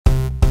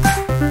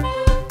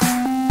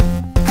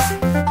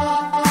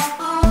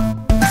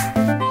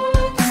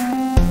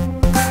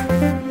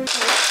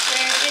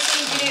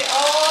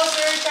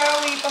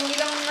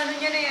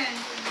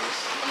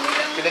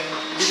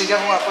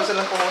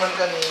ng puhunan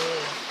kanini.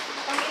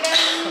 Pang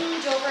ilang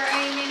joker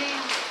ay nila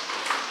yun.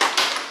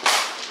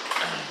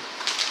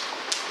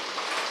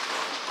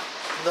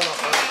 Doon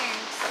ako.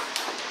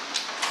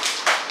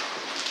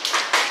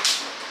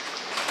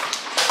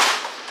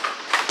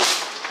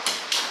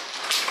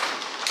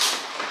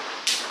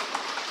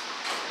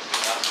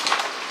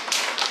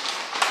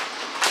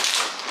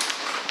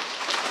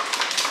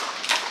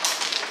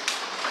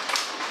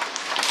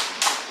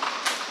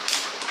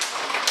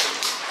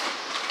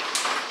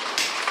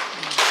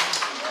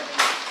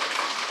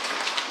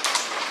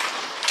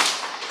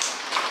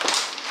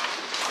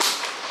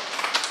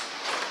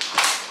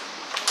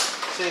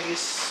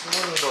 Segis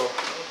mundo.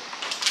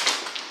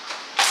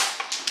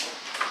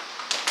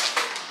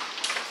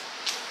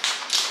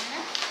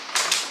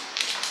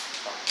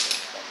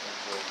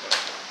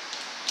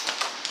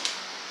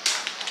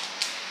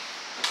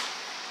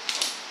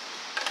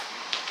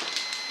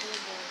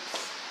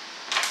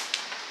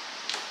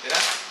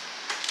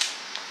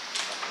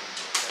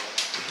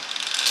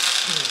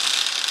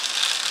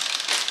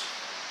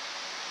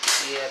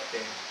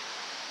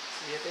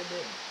 Siete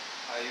din.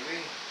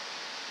 Highway.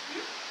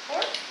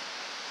 Four?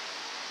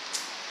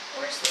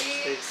 Four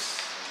sticks.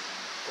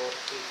 Four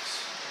sticks.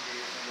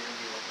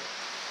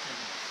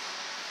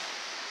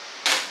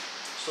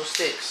 So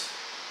sticks.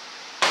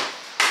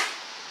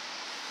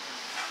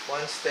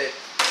 One stick.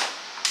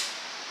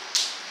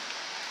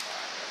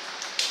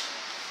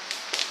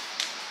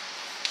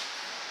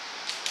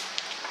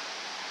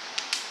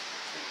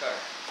 Sweeter.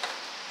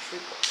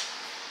 Sweeter.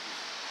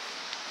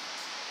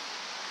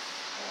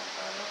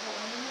 Kala ko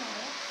ano na,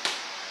 oh.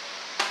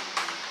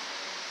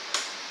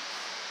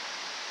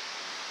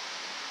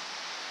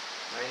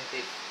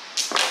 90.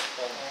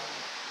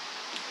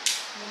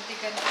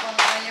 Muntikan ko pang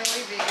ayaw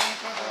ay bigay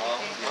ko.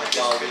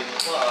 Magawin mo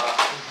pa ah.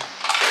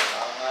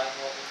 Tangan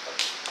mo akong pag...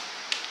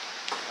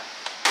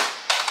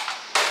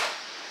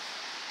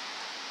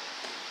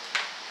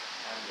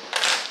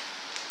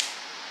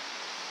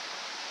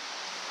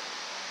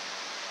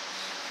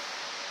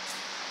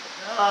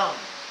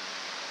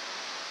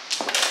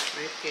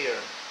 Wait here.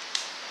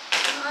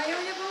 Ayaw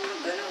niya pang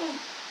mag-ano.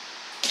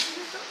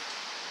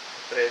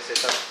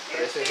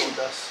 13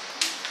 hudas.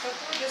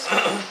 Patulas.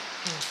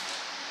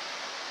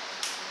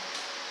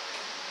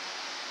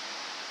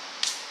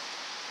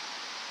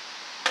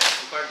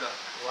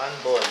 One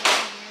ball.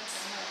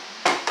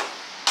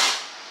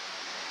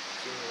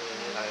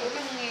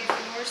 Kulang eh.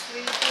 Horse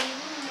waiting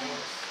mo.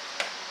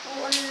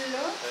 Oh,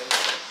 ala.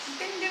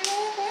 Intindi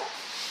mo ako.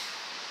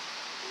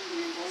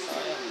 Hindi mo ako.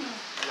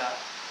 Wala.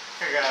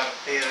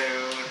 Kagartira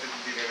yung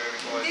hindi na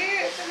record.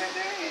 Hindi,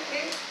 talaga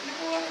eh.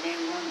 Nakuha niya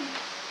yung one.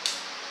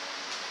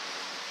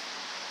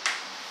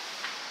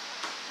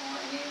 Nakuha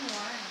niya yung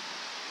one.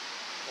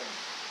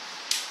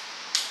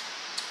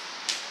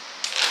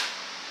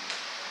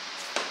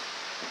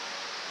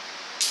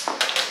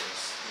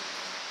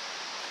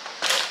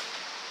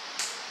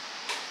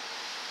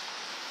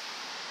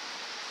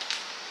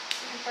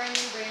 Parang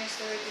yung brain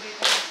story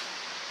dito.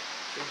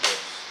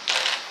 Figures.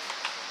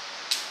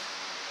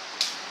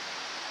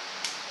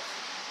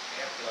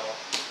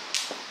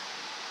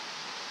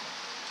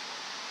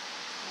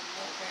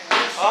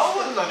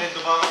 Wala na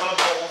ito mga pala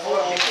po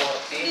 40.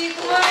 Hindi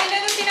ko nga na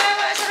nung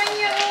tinama sa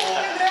kanya.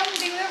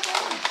 Nag-grounding ako.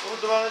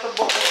 Dumami ito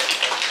po. Hindi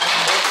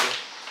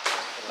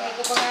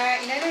ko pa nga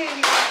inano eh.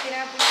 Hindi ko pa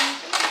tinapon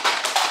dito.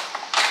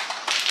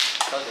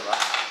 Ito, di ba?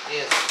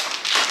 Yes.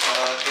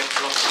 Get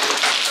close to the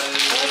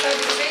Oo,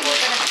 sabi ko ba, hindi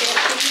ka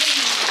nag-tinapon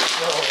yun.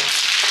 No.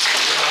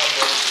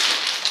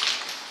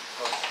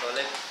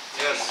 Toilet?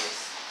 Yes.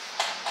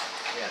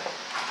 Yan.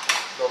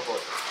 Double.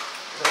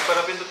 Saan pa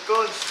napindot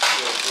ko?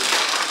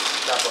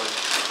 Double.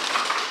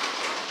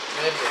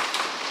 Maybe.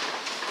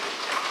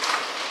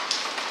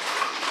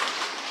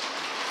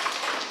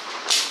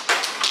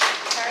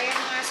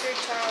 Sayang nga, Sir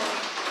Chow.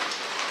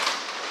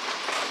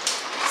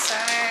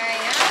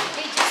 Sayang.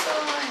 Hey,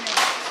 Jason.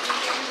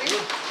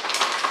 Good.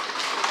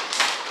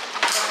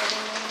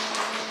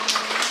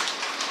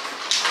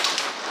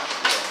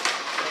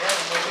 Ayan,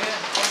 mo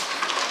yan.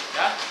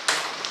 Ya?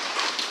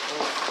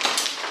 Oh.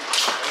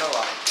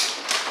 Dalawa.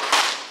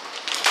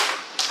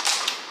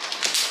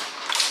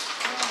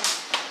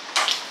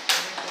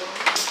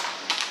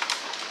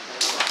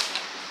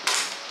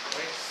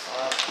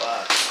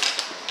 Apat.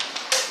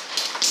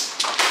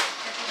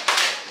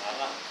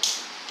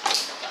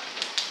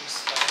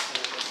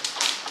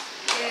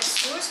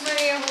 Jesus,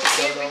 Maria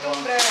Jose,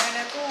 pitong brahan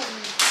na to.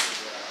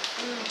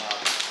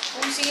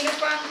 Kung sino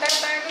pa ang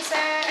tatalo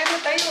sa ano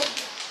tayo.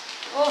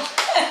 Oh.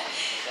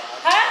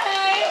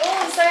 Hi!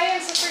 Oh, sayang.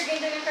 Super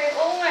ganda ng card.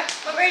 Oo nga.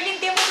 Mag-early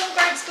mo itong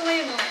cards ko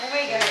ngayon. Oh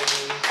my God.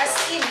 As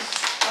in.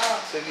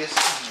 Oh. Sige.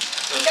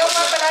 Ikaw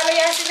pa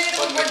palalayasin na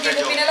yung board.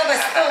 Hindi mo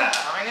pinalabas to.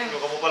 Hindi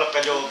ko mo pala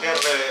ka-joker.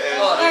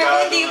 Oo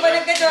nga. Hindi pa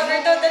nagka-joker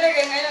to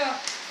talagang ano.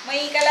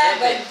 May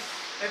kalaban.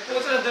 May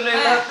puso na doon na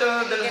yung lahat to.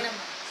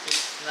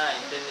 9,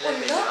 10,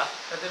 11, di ba?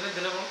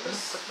 Dala mo.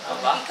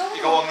 Aba?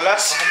 Ikaw ang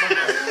last.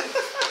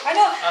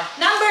 ano?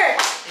 Number!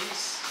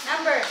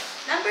 Number!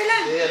 Number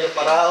lang! Hindi, ano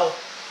paraw?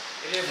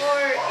 11.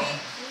 4,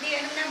 8, hindi,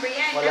 anong number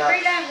yan? Wala. Number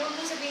lang, huwag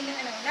mo sabihin ng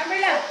ano. Number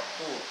lang.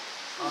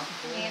 2.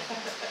 Punyeta.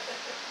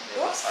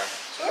 Diba?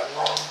 Sure?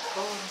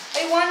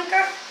 Ay, 1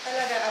 ka.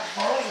 Talaga,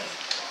 aboy.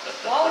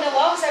 Wow na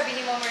wow, sabi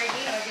ni Mama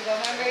Merlin. O, di ba,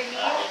 Mama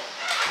Merlin?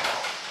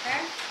 Ha?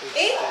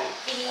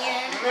 8?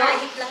 Tingin,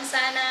 kahit lang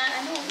sana,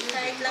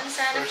 kahit lang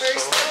sana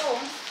first row.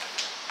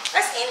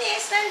 As in,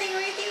 standing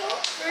waiting,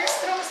 first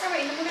row kasama.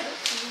 Inom mo na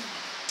doon.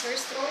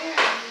 First row yan.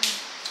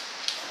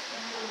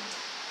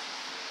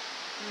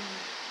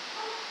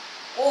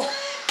 Oh,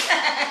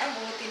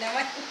 buti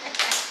naman.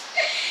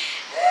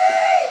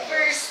 Ay,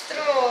 first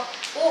row.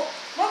 Oh,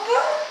 maba.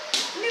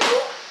 Hindi ko.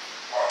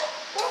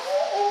 Wako,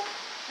 oh.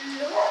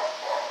 Hello.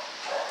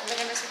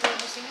 Talaga na sa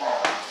mo singin.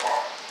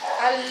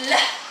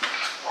 Allah.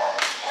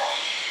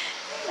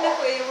 Ay,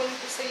 naku, ewan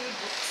ko sa'yo,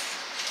 books.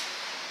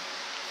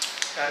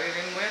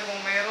 Karirin mo yan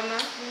kung mayroon na.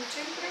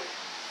 Siyempre.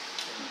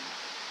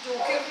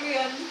 Joker ko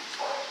yan.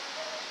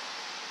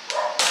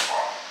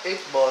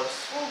 8 balls.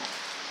 Oh.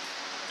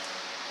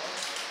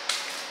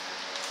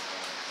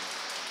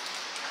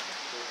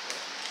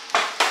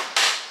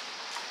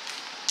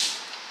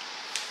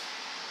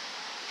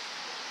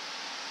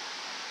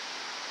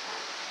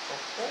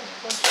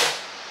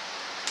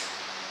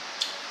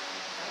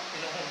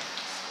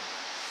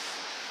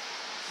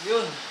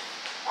 Yun.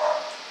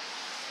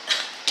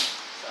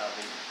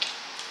 Sabi niya.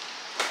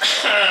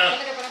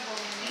 Talaga parang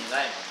bawang ni.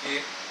 9.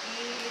 Eh,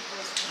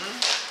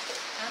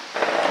 Ha?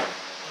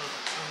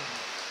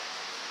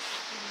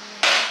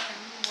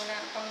 Wala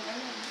pang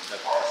ano.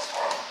 Lagpas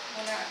pa.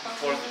 Wala pang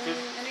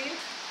 45th. ano yun?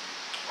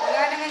 Wala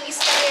nang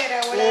iskera.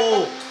 Wala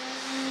Oh.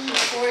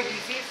 pang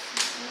 45th.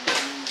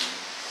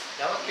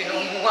 dapat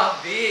pinunguha,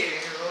 B.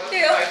 Hindi,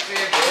 oh.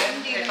 5-7.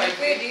 Hindi naman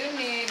pwede yun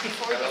eh.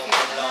 Before the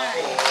 5th na nga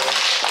eh.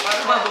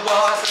 Paano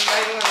mababawasan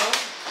tayo ng ano?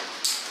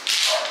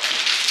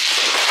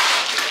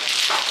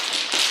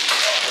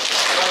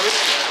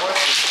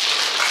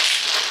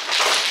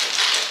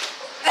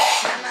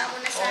 Tama ako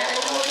na sa ano.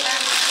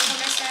 Tama ako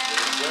na sa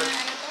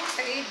ano to?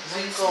 Sa 8.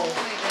 Zinco.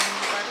 May ganun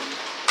pa rin.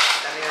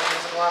 Talera na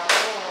sa kwarto.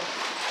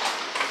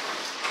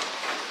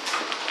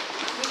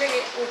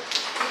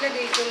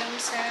 Nilagay ko lang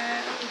sa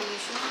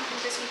foundation.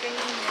 Kasi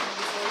kanina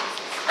before the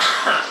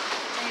 5th.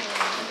 Ayun,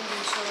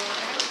 foundation.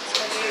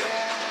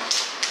 Escalera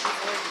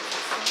before the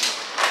 5th.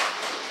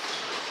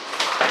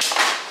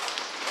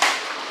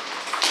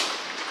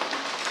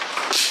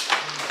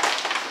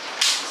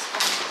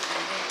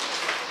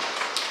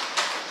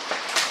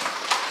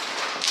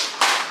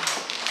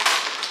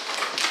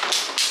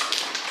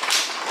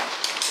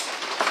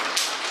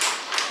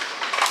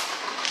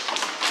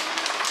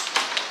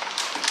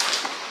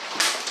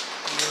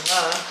 Yun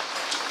na.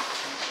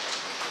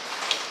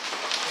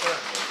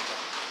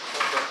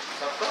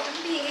 Sakto?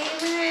 Hindi,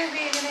 mga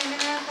bigay na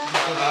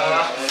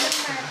nakaka.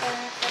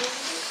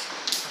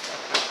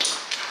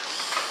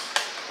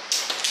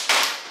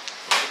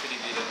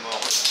 Pinigilan mo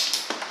ako.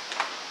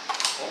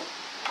 Oh?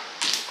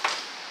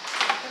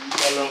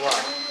 Dalawa.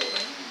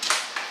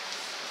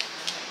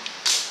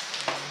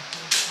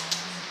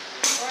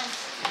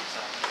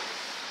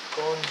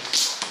 Con.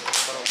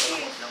 Parang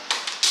Sige. lang.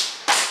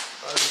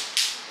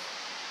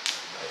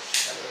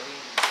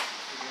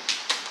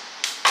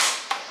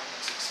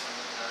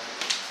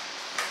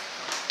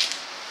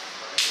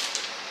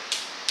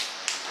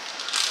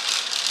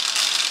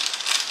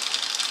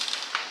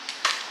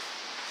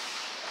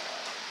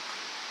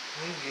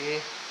 Hindi.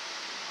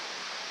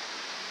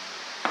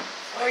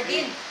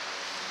 Ordin.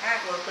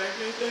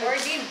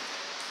 Ordin.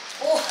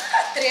 Oh,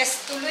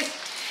 tres tuloy.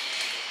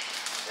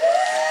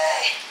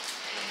 Ay,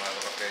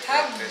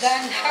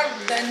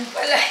 hagdan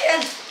pala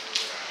yan.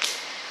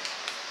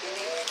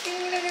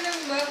 Tingnan ka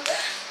ng baka.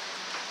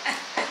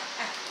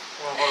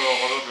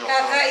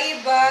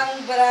 Kakaibang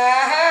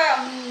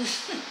Braham.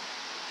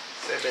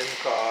 7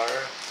 car.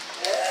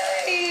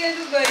 Ay,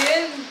 ano ba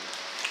yan?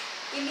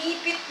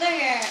 Inipit na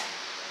nga.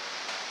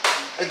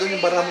 Ay, doon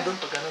yung bara mo doon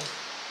pag ganun.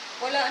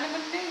 Wala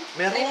naman na eh.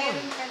 Meron. Ay,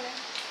 meron pala.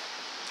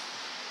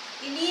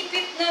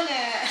 Inipit na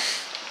nga.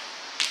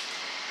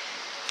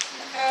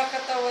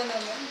 Nakakatawa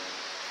naman.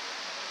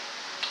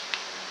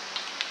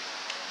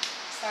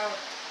 Sawa.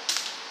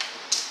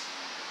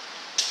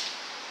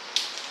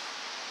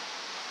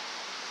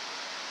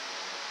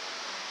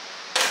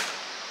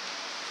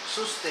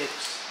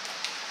 Sustips.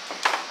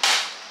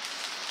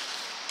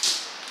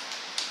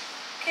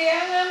 Kaya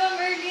nga Ma'am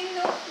Merlin,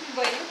 no? Ano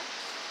ba yun?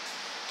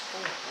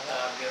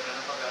 Nag-beer na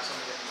ng pag-asa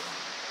mo dyan.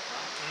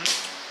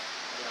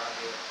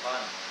 Grabe.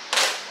 Pan.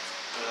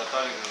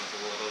 Natatalig naman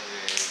siguro si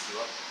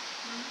Diwa.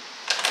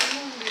 Ano,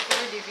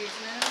 before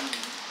division na naman.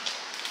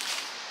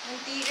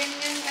 Muntikan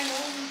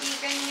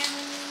niyang,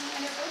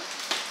 ano to?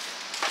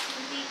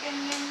 Muntikan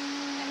niyang,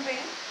 ano ba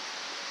yan?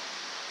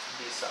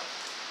 Bisa.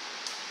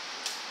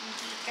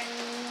 Muntikan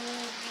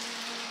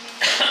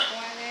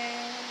wala,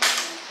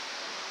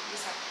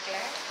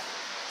 bisakla.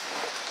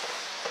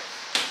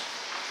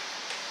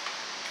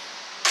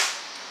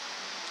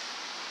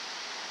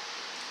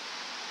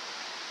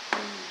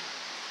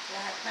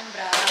 Lahat ng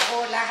bravo,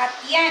 lahat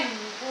yan.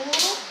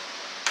 Puro.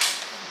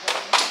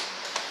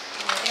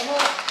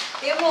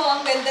 Tingnan mo,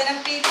 ang ganda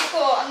ng pili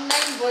ko. Ang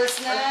 9 balls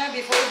na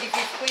before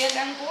defeat ko yan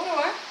ang puro,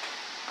 ha?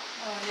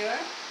 Oh, di ba?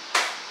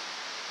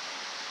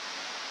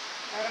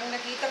 Parang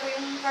nakita ko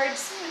yung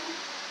cards niya.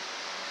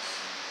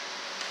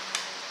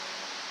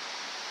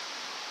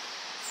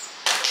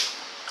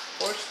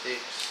 4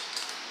 sticks.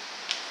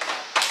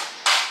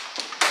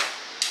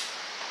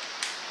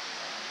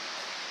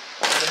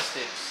 7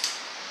 sticks.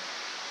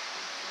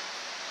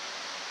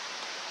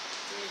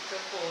 Ika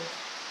po.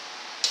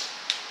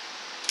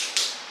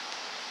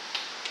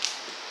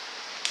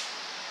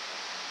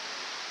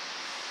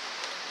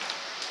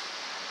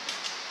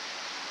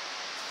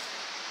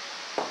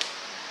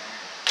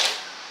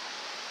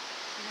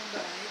 Ano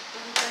ba? Ito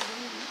ang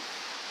tabi.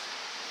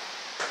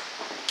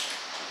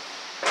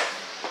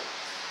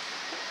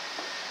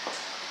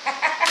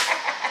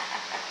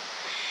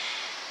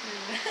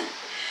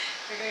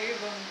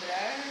 Kakaibang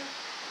drag.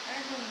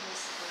 Anong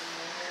gusto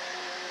mo?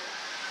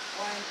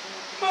 1,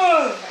 2, 3,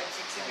 4, 5,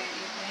 6, 7,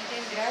 8,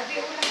 9, 10. Grabe,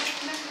 o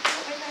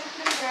lahat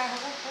ng braha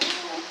ko po.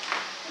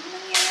 Ano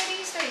nangyari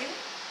sa'yo?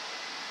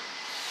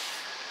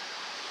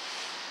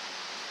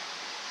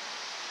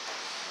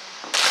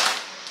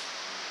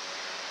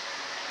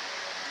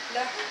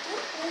 Lahat po,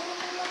 puro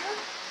mo lahat.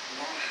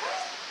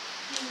 Lahat.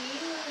 Hindi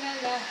na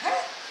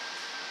lahat.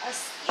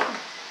 As in.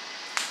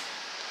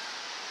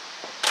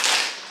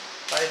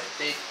 5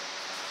 sticks.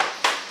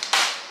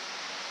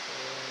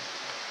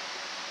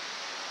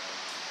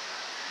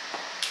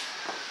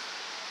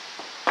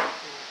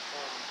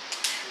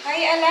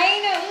 Ay,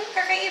 alay na,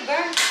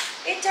 kakaiba.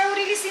 Eh, chow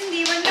release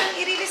hindi man lang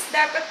i-release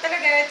dapat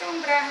talaga. Ito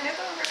ang braha na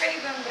to,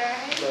 kakaibang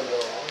braha.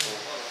 Dalawa.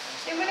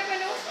 Hindi mo naman,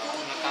 oh.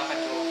 2,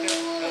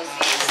 2,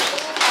 6,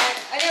 2,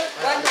 5. Ano,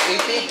 1,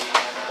 2, 3.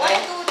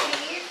 1, 2,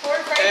 3,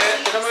 4, 5,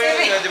 6, 7. Ito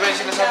naman yun, di ba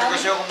yung sinasabi ko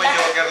siya kung may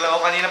joker lang ako.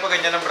 Kanina pa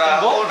ganyan ang braha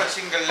ko,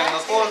 nag-single lang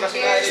ako. Kasi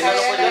nga,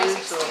 inalo ko dyan.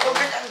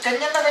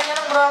 Ganyan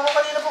ang braho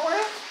kanina pa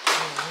kuya.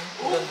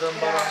 Ang ganda ng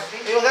barang.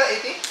 Grabe. Eh, wala,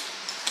 80?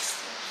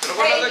 Pero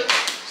kung nag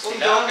kung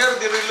joker,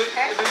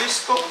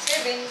 di-release ko.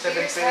 7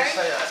 7 pairs, pairs heart,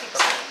 sa'yo. 6.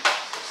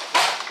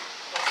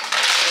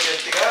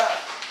 Ganti ka.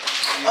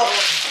 Oh!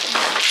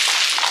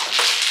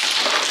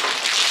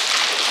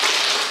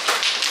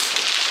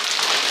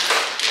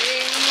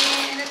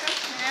 Ano to?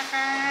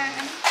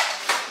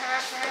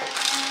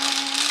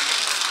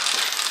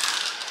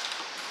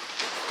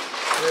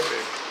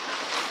 River.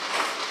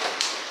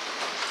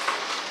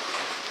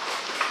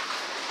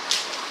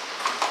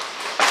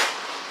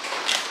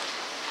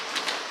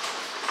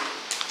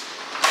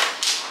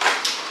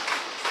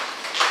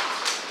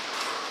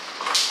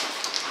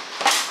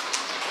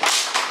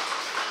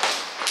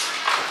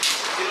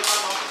 Sino nga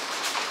no?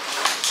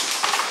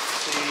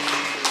 Si...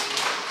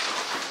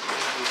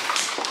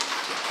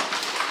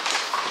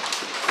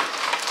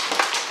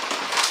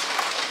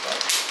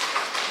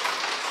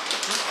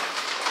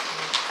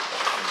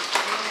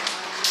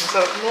 Ang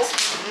sarap mo.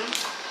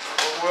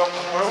 O kulang mo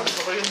Ano?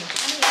 Gusto ko yun.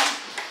 Ano yan?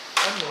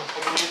 Ano?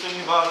 paborito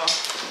ni Baka.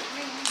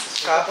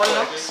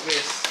 Scaflex.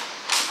 Yes.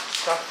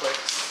 Scaflex.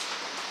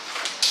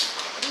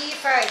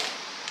 3,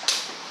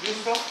 5. Yun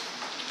to?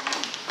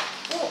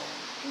 Oh,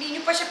 hindi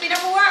nyo pa siya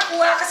pinakuha.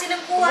 Kuha kasi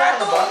ng kuha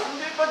to.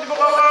 Hindi pa, di ba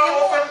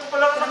kaka-open ko pa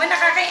lang Ito naman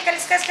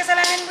nakakaikaliskas,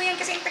 kasalanan mo yan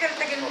kasi ang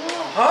tagal-tagal mo.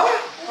 Ha?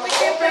 Oh,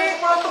 syempre. Open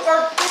ko pa lang to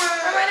card ko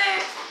eh. Tama na.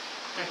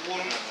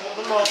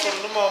 Kung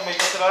naman, may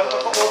kasalanan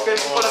pa open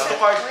ko pa lang to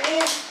card.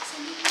 Oh,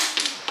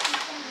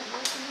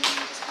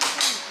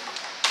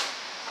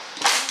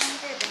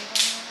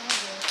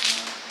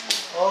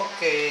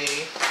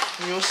 Okay.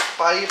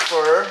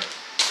 Newspaper.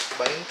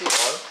 20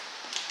 all.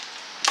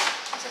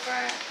 Isa pa,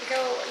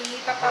 ikaw,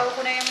 ipapaw ko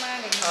na yung mga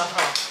ganyan.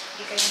 Aha.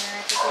 Hindi kayo na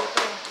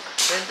natututo.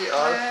 20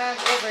 all.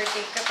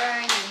 Mag-overtake ka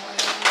pa, hindi mo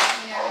alam ang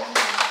inaano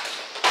mo.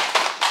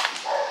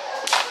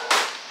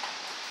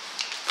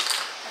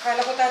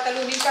 Akala ko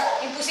tatalunin ka.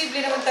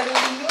 Imposible naman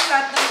talunin yun,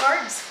 lahat ng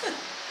cards.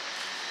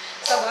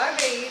 Sa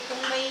bagay,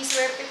 kung may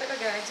swerte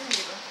talaga dyan,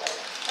 di ba?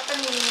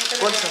 Tatalunin mo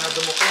talaga. Kung sarado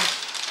mo ko.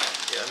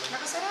 Yan.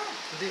 Nakasara.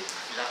 Hindi.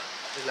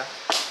 Sila.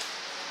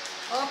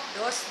 Oh,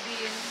 dos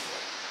din.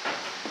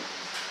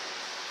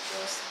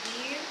 Dos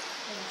din.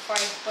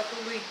 5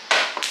 patuloy.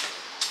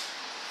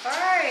 5.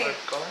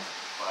 Third ko.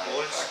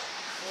 Balls.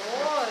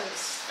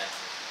 Balls.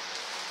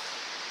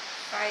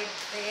 5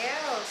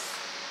 bells.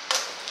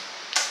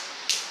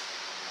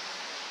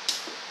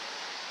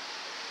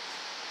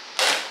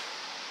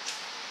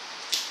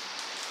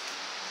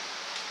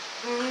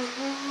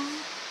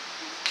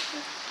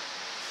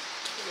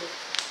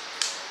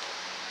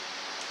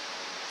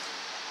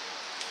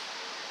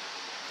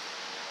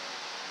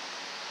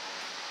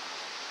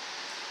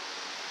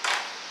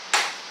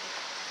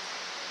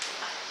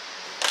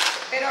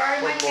 Pero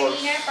Arman, Four balls.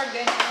 kanina pag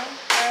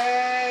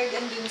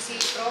andun si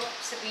Prof,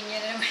 sabihin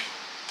niya na naman.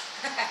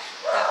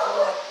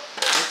 Takot.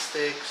 8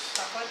 sticks.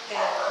 Takot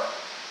eh.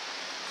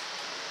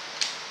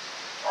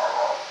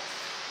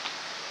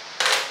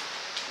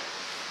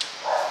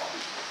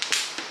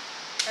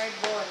 Card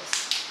balls.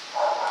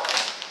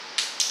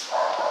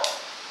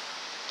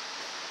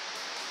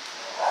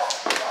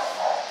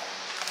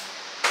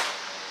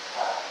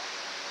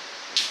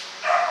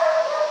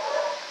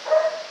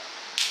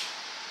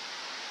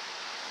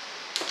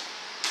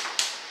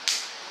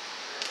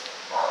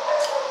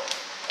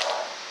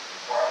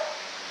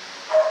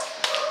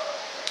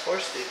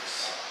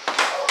 sticks.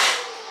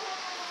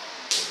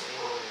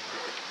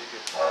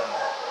 Dikit-dikit na.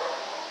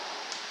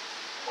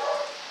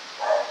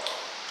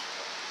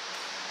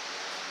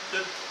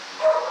 Good.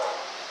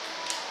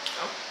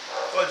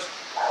 Coach.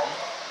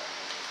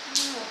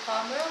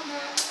 Camera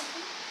na.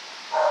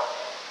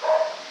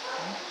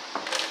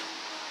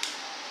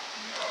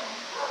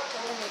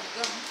 Oh my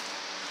God.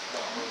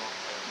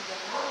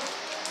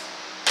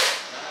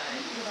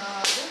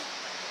 Grabe.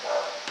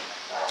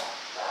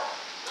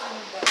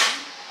 Ano ba?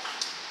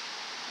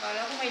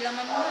 Kala ko may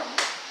laman na.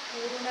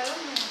 Puro na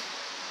lang eh.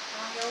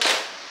 Ayaw.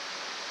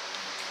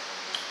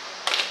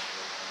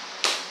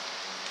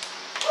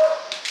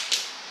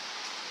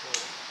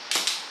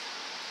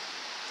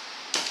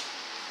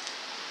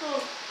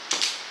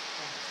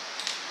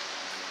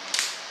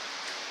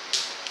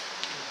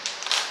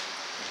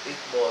 Eight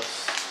balls.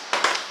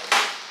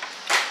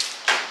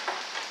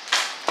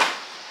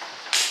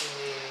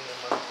 Ini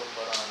naman itong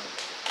barang.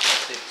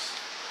 Sticks.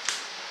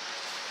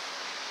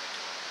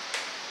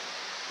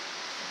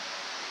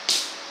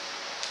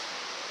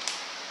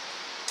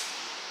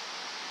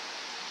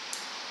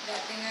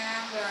 Dati nga,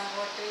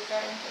 water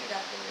car yung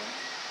kailapo yun.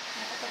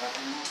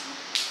 Nakatapatan mo.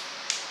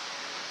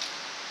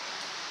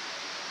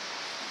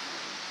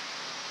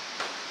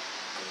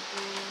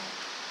 Ito,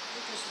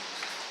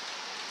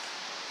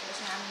 tapos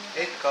namin yung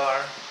 8 car.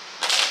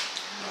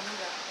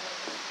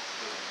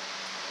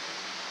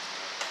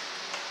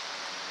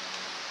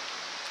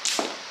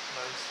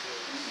 Nine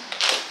sticks.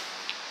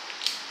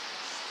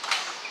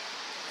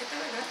 Ito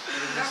talaga?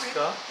 Linis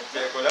ka?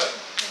 Kaya ko lang.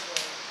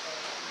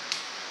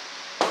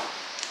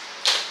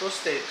 2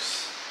 sticks.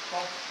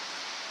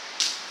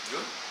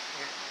 Yun.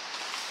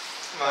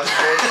 Mas.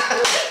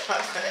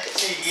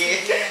 Sige.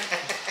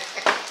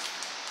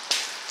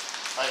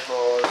 5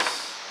 balls.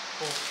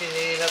 Kung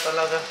sinina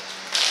talaga.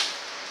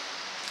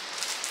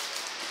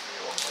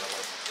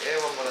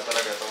 Ewan mo na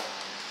talaga to.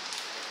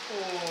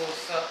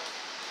 Pusa.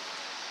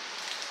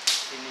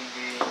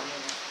 Tinigay niyo.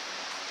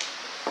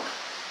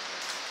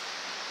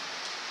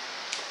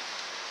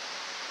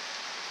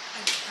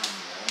 Ay, tamo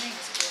na eh.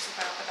 Kasi kasi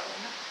papataon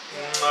na.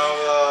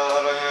 Ano nga,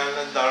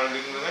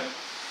 darling na nga.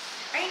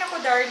 Ay,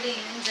 naku, darling.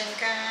 Nandyan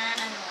ka,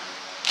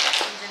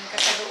 nandyan ka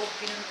sa loob,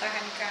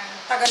 pinuntahan ka.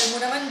 Tagal mo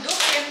naman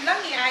doon. Yan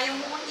lang eh. Ayaw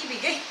mo kang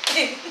ibigay.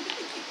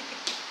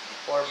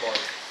 4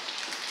 balls.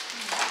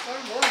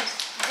 4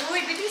 balls.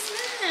 Uy, bilis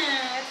na.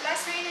 At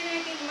last nine na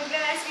natin.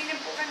 Magla-last nine na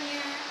po kami.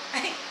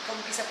 Ay,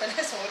 kaumpisa pala.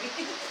 Sorry.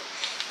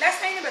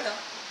 Last nine na ba to?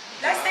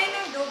 Last nine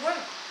na,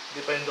 double.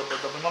 Hindi pa yung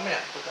double-double.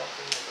 Mamaya.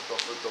 Pagkakapin mo ito.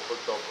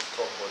 Double-double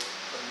trouble.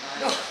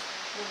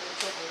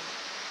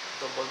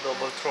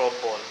 Double-double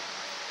trouble.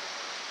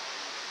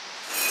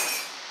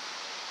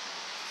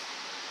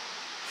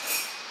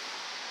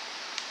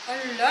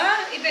 Ala,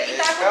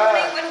 itapon mo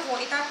na yung ano ko.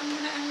 Itapon mo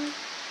na ang...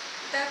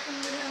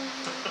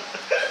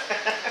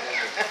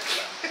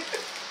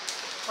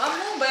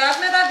 Kamu, bayat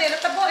na dati.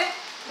 Natabo eh.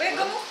 Bayag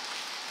ka mo.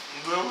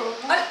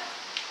 Al...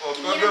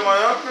 Tabi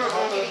maya.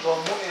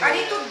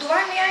 Dito,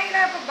 duhan niya yung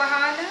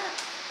napabahala.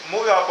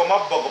 Mula pa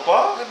mabago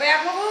pa.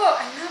 Bayag mo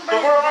ko. Ano,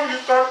 Tabi ang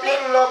start na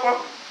nila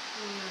pa.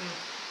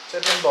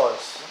 7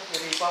 balls.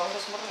 Iripa ako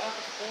sa smart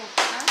ata ko.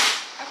 Ha?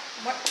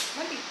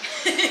 Mali.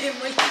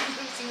 Mali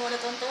yung singola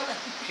tontola.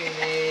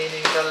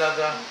 Kinining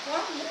talaga.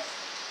 Kuha mo.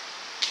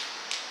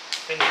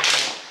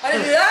 Kinining.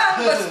 Ala,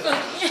 basta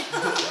niya.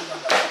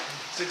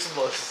 6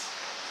 balls.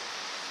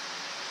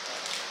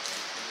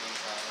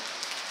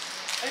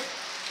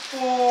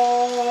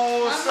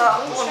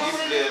 Pusa. Ang Ang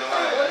display na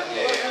nga.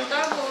 Ang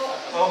tabo.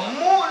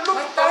 Amo,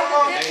 look Ang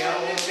tama.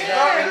 tabo,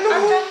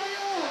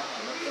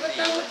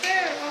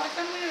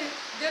 Ate mo yun.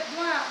 Dead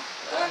mo.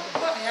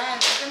 Ayan.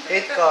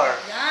 8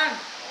 car. Ayan.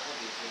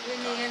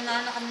 Yan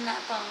na nakanina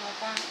pa.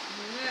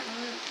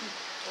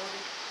 Sorry.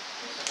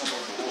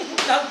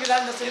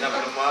 Nagbilan na sila. Hindi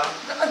na naman.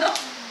 Ano?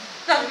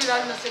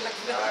 Nagbilan na sila.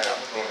 Ay,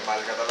 normal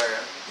ka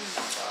talaga.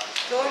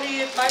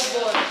 Sorry, 5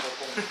 ball.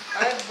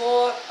 5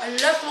 ball.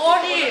 Ala,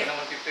 sorry.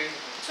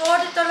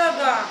 Sorry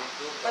talaga.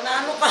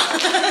 Panalo ka.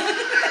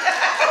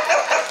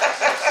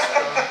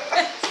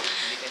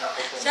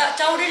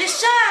 Chow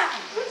release siya.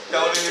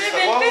 Chow release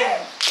ako. 7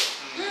 pin.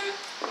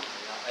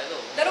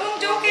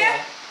 Dalawang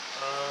joker.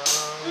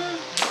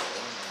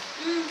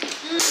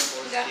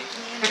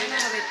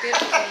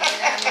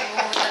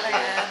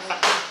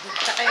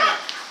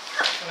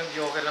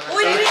 Nag-joker lang.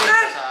 Uy, Rika!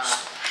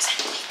 Asan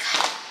yung Rika?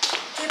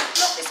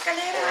 Flip-flop,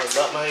 escalera.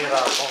 Wala,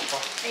 mahirapan pa.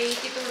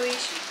 80 tuloy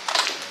siya.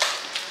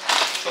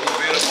 Sa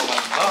gobyerno mo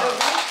man ba?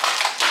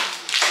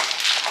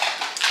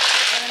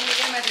 Parang hindi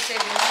ka naman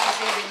 7 mo.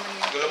 7 mo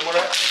yun. Gulam mo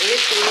na. 8.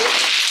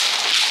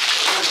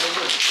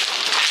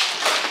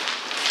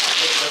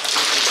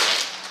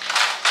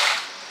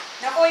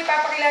 Naku,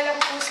 ipapakilala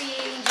ko po si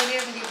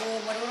engineer. Hindi po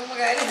marunong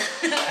mag-aaral. Yan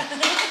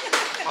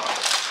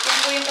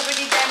po yung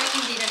kapatid namin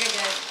hindi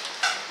nagagal.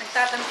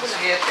 Nagtatanpo lang.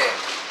 7.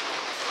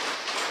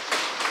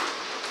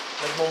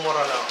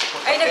 Nagmumura lang.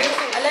 Ay,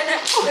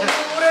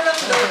 nagmumura lang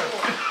daw po.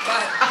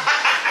 Bad.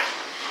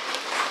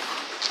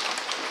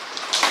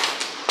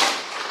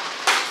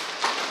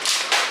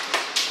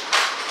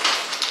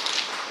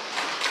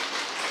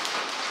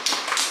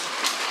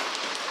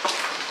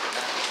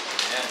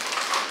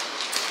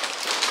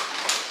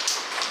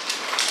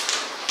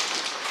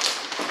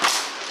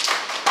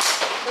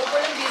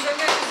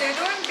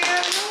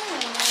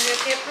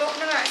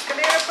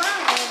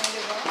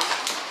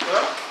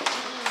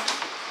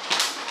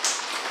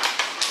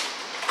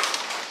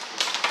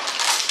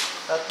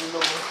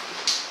 Tatlo.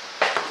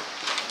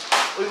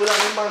 Uy, wala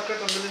na yung marker.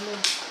 Tanggalin mo.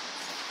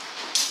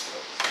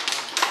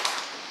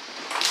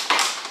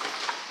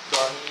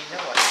 Doon.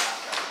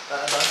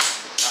 Doon.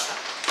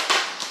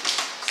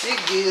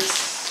 Sige.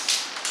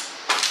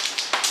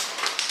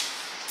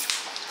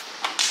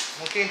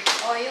 Okay.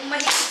 Oh, yung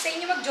mahigit sa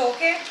inyo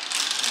mag-joker.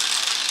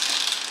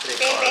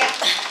 Pepet.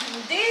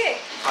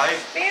 Hindi. Five.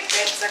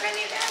 Pepet sa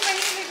kanila.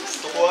 Mahilig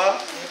Gusto ko ah.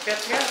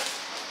 Pet nga.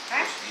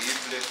 Ha?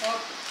 Posible. Oh,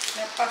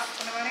 napaf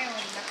ko naman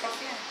yun. Napaf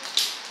yan.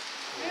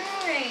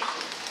 Ay.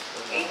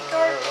 8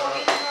 card po.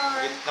 8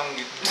 card. Gitnang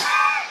gitna.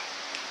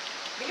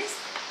 Bilis.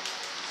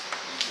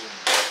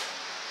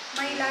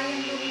 May layan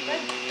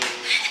lumipad.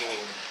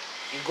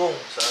 Igong.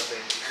 Sabi.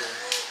 Igong.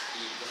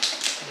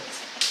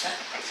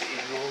 Si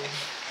Igong.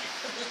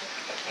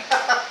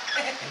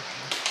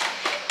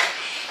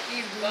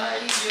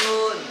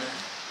 Yun.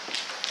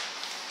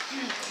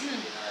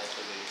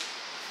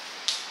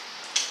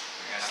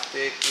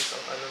 Stick is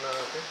ang ano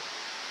natin.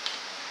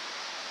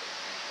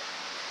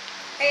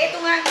 Eh, ito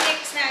nga ang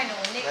next na ano.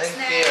 Next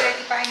na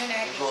ipaano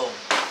natin. Igong.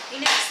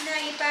 I-next na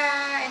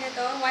ano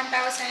to,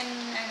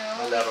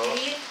 1,000 LARO.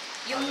 weekly.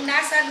 Yung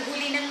nasa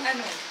huli ng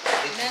ano.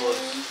 Balls.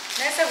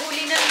 Nasa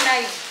huli ng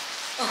live.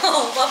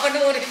 Oo,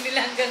 papanoorin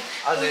nila hanggang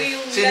Ano huli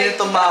yun? yung Sino live. yung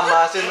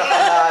tumama? Sino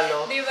nakanalo?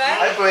 Diba?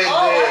 Ay, pwede.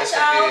 Oh, watch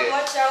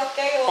Sige. out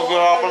kayo.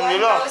 Pag-uurapan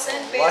nila.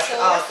 1,000 pesos. Wash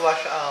out,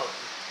 wash out.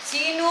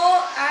 Sino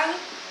ang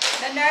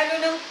nanalo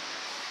ng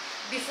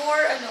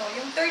before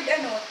yung third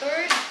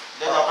third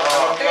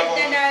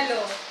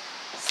nanalo.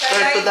 Sa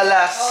Third to live- the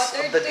last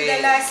third of the to the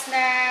game. last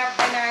na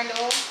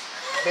panalo.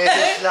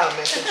 Message lang,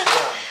 message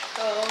lang.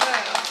 Oo nga.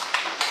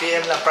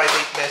 PM lang,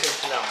 private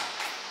message lang.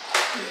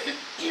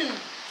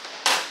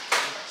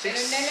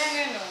 Ganun na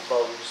lang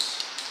Balls.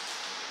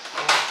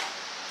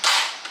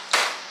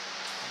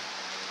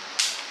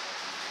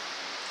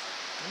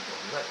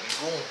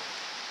 Igong.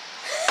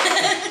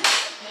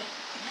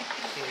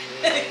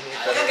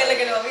 Ang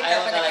gagalaw-galawin,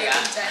 Ayaw dapat talaga.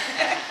 nakikin dyan.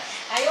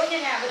 Ayaw niya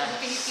nga, ba't mo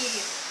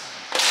pinipilit?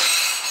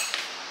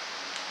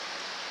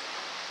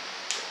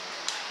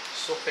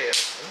 Super.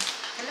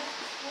 Hala,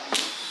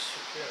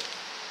 Super.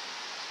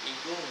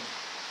 Igong.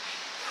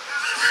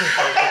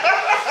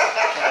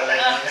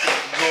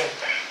 Igong.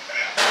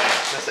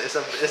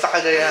 Nasa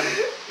Cagayan.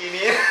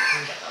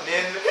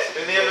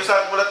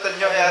 Iniyalusak pulatan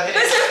nyo kaya.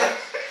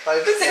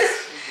 5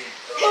 6.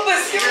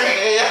 Mabas yun.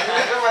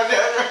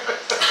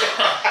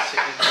 Si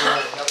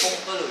Igong. Napong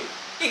tuloy.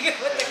 Ikaw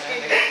ba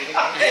takikin?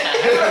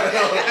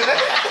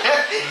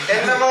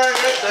 Yan na mga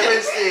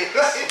 7 sticks.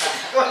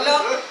 Wala,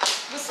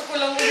 gusto ko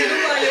lang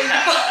uminom, ayaw niyo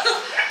pa.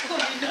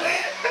 Uminom.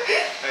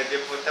 Ay,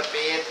 po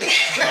tapit.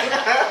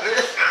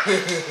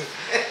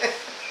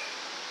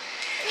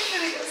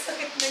 Ang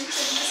sakit ng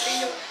tiyan ko sa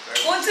iyo.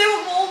 Monse,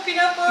 huwag mo akong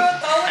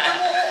pinapatawad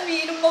mo ako,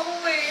 umiinom ako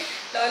eh.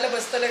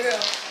 Lalabas talaga,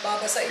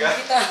 babasain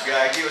kita.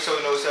 Gagi, usaw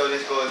na usaw ni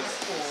Scons.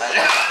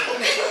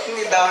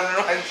 Hindi daw na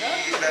naman si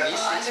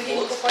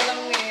Anuhin ko pa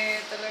lang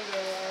eh, talaga.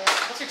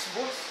 6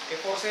 balls.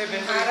 Eh, 4-7.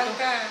 Harang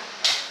ka.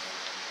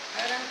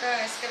 Harang ka,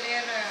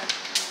 eskalera.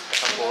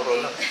 Kaporo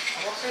lang.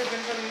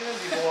 4-7 kanina.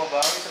 Di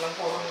bumabawi. Isa lang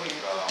 4 ang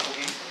wait.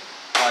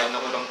 Kain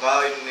ako ng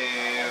kain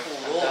eh.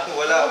 Puro.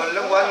 Wala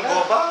lang, one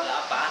goba.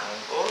 Wala pa.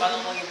 Oh.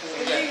 Paano maging puro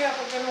Hindi yan? nga,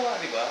 pag gano'n nga,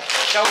 di ba?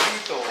 Chow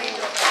dito.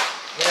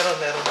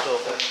 Meron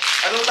joker.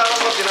 Anong tawag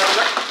mo?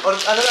 Dinala? Or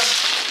ano lang.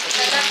 Kasi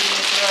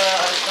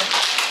alis lang.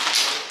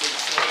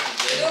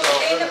 Yung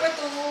kayo na ba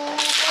ito?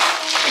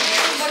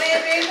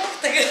 Marere mo.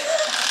 Taga.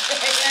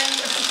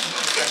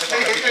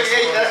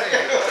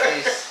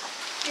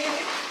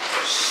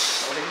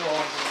 Uling mo.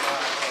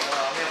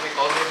 May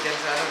comment dyan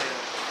sa ano.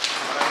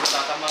 Maraming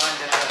tatamaan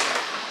dyan sa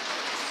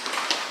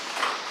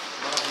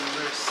mga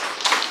viewers.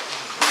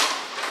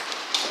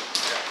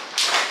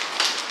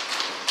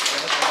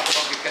 Pero sa mga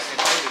pabigkas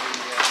nito,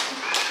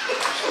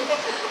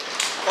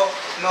 Oh,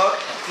 no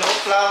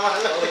flama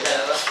lang. Oo,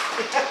 dalawa.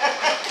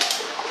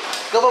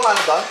 Ikaw ba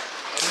mano ba?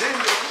 Hindi.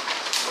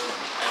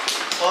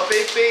 Oh,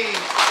 pay.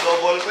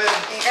 Double pa yan.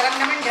 Eh, karang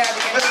naman, grabe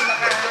ka naman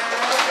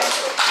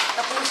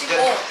tapusin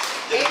ko.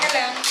 Eh, ka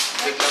lang.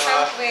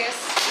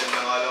 Southwest. Yan na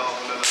nga lang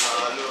ako na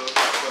nanalo.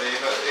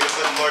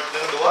 Even North na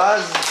doon.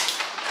 Paz.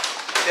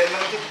 Yan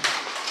lang din.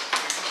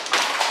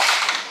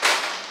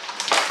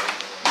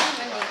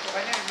 Nandito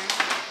ka na, ha?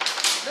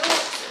 Do.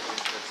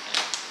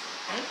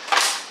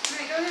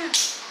 Ikaw na.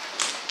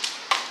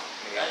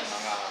 Ay,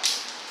 mga...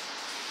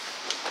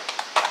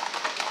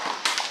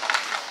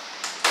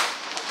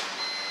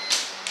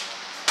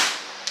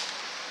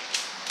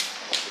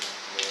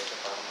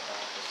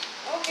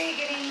 Okay,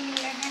 galing yung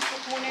lahat.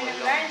 Cook muna ng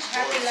lunch.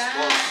 Happy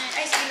lunch.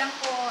 Ay, sige lang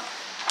po.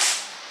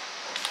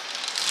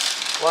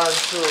 1,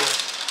 2,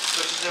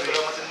 Kasi siya pero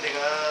matindi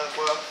nga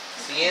ako.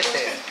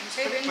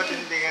 7.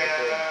 Matindi nga.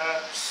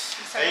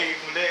 Ay,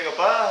 muli ka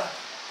pa.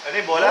 Ano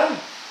yung bola?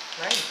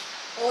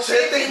 9. O,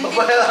 Setting, 17.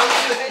 babayaran mo.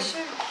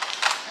 Pressure.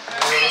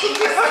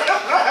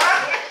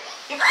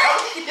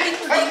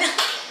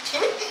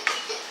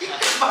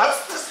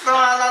 Bastos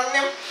naman lang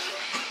niya.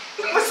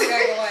 Ano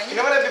gagawa Hindi niya?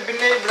 naman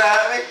nabibinay bra.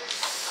 Ano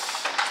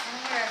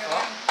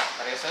gagawa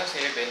niya?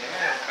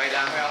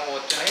 Madami ang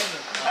 8 na yun.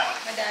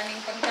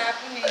 Madaming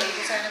pagtapon eh. Hindi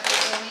ko sana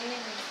tutunin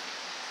yun.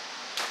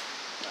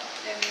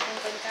 Madaming kong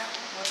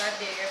pagtapon. O,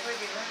 tadi,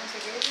 kapag, di ba?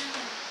 Sige lang.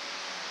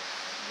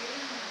 Sige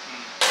lang.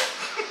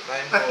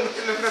 9 balls.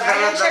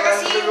 Sayang siya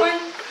kasi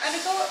one, ano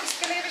to,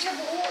 eskalera siya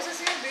buo sa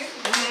 7.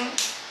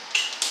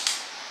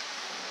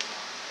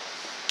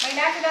 May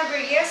lucky number,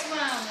 yes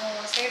ma'am.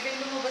 O, 7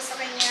 lumabas sa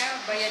kanya,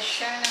 bayad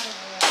siya ng,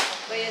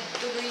 bayad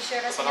tuloy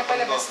siya kasi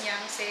napalabas niya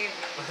ang 7.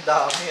 Ang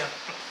dami ah.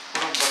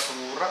 Puro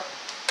basura.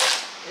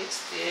 8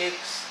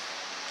 sticks.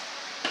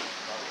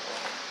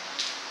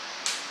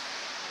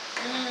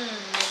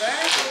 Diba?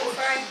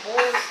 5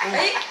 balls.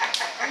 Ay!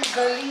 Ang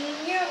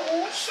galing niya,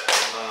 oh.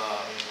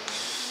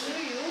 Ano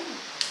yun?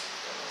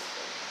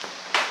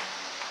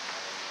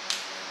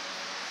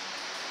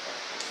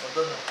 O,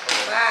 doon ah.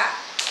 Ba?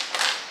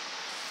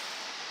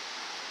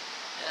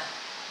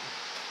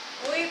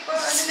 Uy, pa,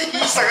 ano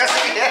naman? Isa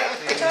kasi yan.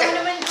 Chow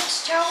naman,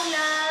 Dukes. Chow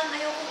lang.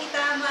 Ayaw kong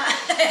itama.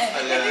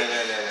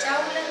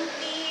 Chow lang,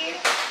 please.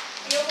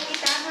 Ayaw kong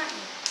itama.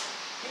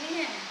 Dali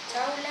na.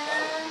 Chow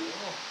lang.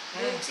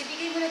 Dukes,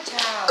 ibigay mo na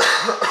chow.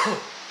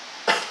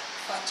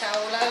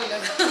 Pa-chow lang.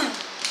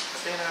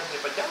 Kasi namin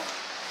pa dyan.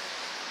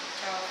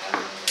 Chow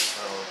lang.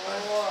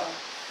 Oo.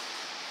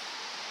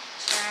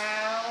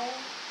 Chow.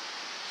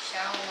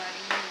 Chow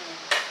Marino.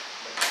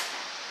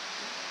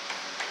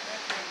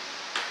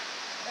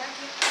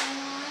 Bakit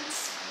naman?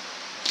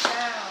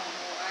 Chow.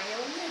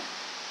 Ayaw na.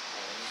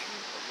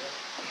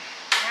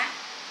 Ha?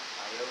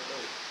 Ayaw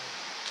daw.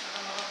 Baka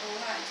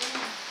makakuha dyan.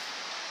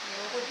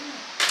 Ayaw ko din.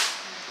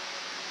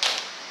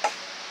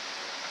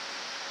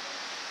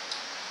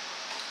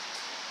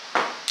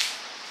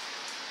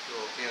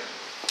 Joker.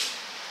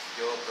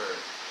 Joker.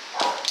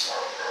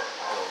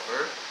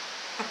 Joker.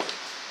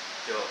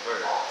 Joker.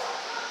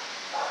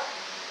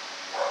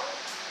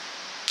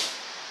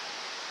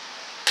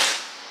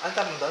 Ano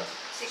tama doon?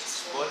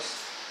 6 Balls.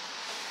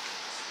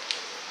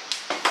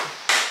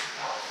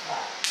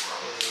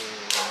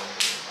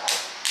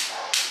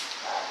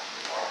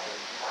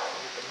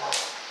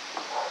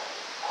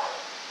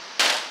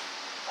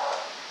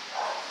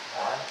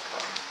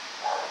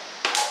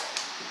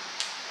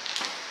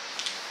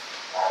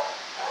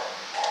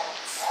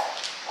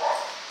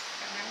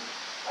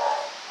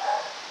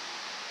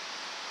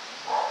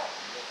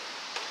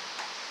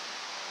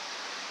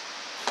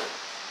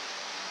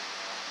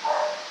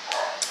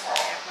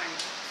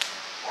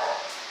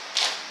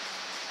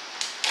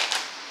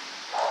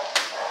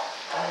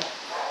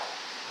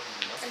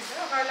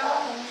 Akala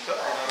ko.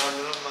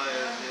 Dinaralo lang na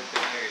yung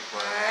tinigit.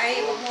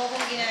 Ay, huwag mo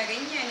akong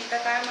ginaganyan.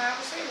 Itatama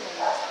ako sa'yo.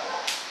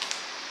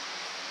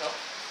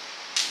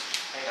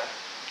 Ay na.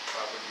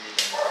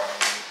 Papagilan.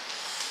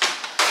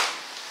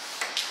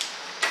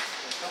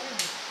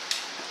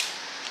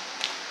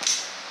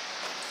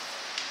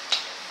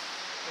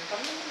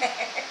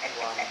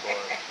 One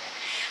ball.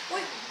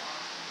 Uy!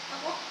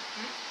 Ako?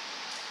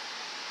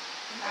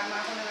 Tama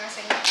ako na nga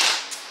sa inyo.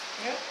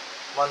 Yun?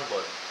 1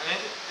 ball. Ano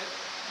yun?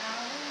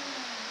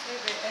 7.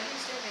 Ano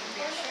 7?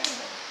 Besya.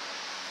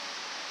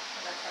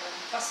 Wala ka lang.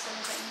 Pass ka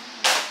na sa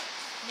inyo.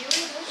 Yun.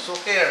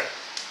 Suker.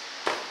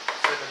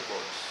 7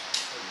 balls.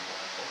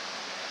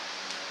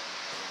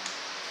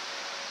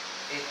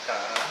 8 ka.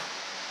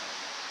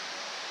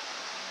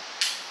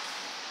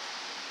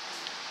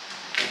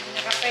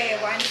 Kape,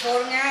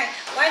 1-4 nga.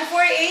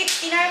 1-4-8.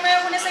 Tinamay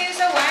ako na sa'yo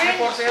sa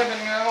 1.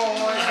 4-7 nga ako.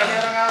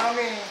 Eskalera nga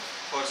kami.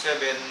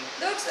 4-7.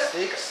 Looks,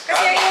 6.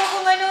 kasi ayaw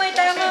ko ano eh,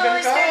 tama. Seven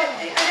ka.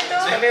 Ano to?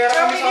 Eskalera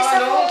kami sa Bilis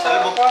ano. ako. Sa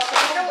lubos.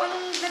 Ikaw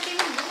anong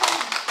natinig mo?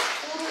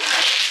 Puro.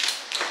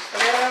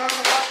 Eskalera nga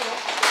kami sa 4.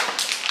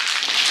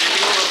 Hindi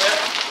ko ba ba?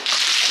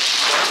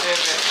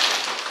 4-7.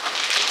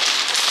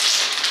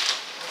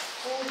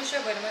 Puro siya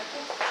ba naman?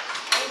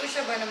 Puro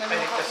siya ba naman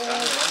Paligtas ka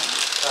nakakuha? naman.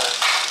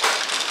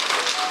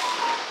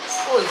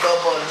 Uy,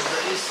 double.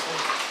 Dalis.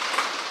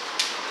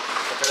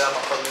 Kailangan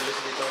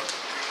magpag-release dito.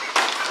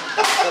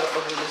 Sarap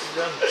pag-release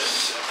dyan.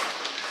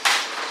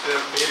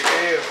 Sir,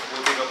 Mary,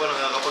 buti ka pa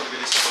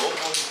nakakapag-release ito.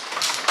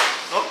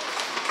 No?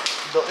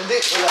 Hindi,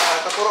 wala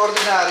ata. Puro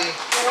ordinary.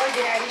 Pero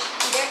ordinary siya.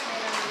 Hindi.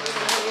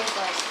 Meron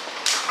pa.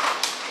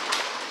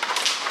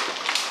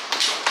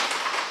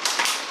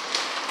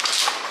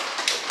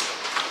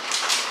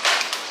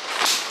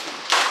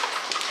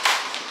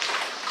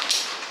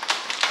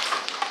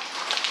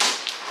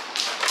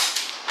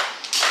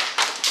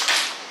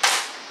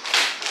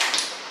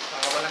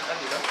 Nakawalan ka,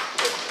 di ba?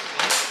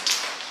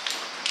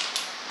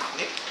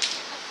 Nick?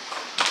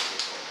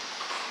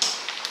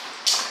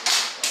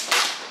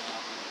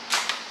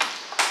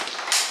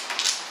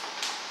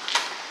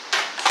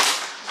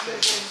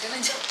 Nag-uun ka na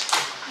dyan.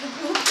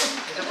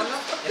 Ito pala.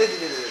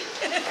 Hindi.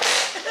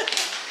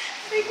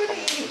 Ay, ko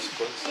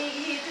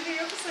naiihituloy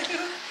ako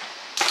sa'yo.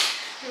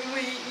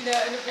 May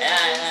inaano ko.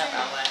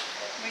 Tama.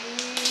 May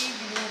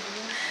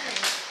binubulong ko eh.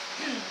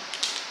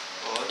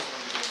 Balls,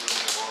 ang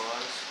binibigyan mo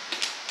balls.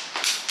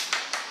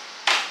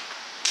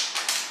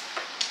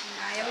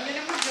 Ayaw nyo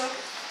na mag-joke.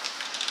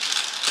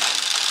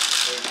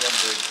 Bird yan,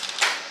 bird.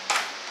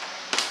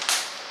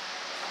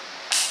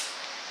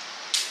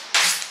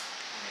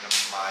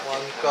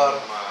 One car.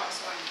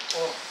 Last one.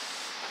 Oh,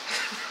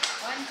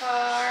 1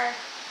 car.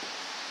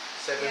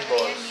 7 Yan,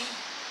 balls. yan, eh.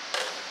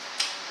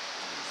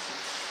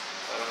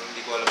 Parang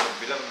hindi ko alam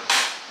magbilang. No?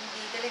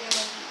 Hindi talaga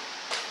mali.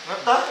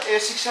 Nata? Eh,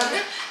 600?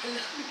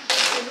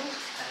 Ano?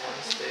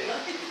 One stake. No.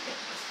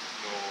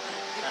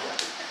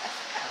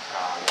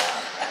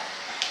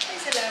 Ay,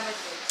 salamat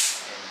po.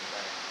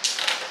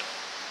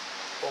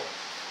 Oh.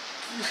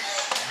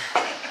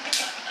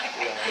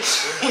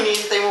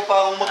 Hinihintay mo pa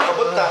akong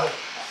magkabot ha.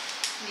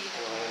 Hindi na.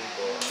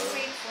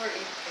 Wait for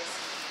it kasi.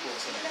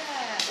 Wala.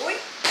 Uy!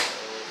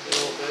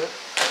 Joker.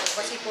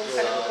 Kasi kung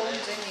kalangkong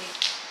dyan eh.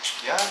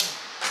 Yan.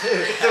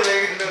 Ito may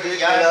ganun. Hindi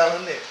Yan.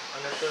 kailangan eh.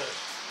 Ano to?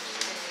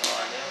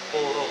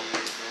 Puro.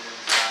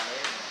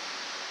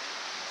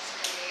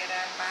 Kaya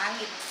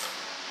pangit.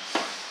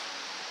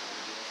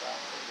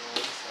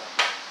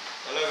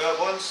 Talaga,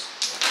 Bons?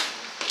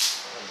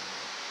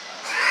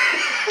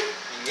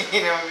 Hindi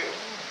na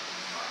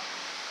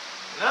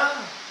na.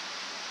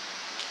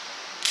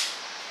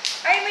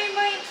 Ay,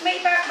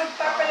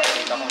 magpapalaro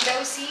din daw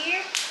si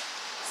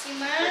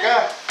Ma. Teka.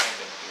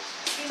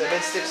 Si Ma.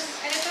 7 steps.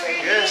 Ano to,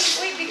 Erwin? Yes.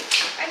 Uy,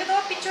 ano to?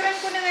 Picturean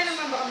ko na nga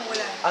naman baka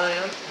mawala. Ano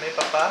yun? May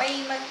papa?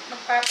 May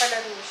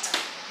magpapalaro siya.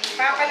 May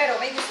papalaro,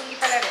 may gustong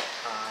ipalaro.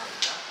 Ah.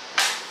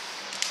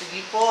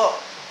 Sige po.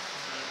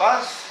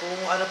 Pass. Kung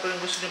ano po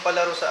yung gusto niyo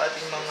palaro sa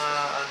ating mga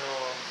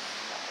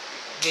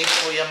game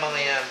po yung mga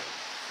yan.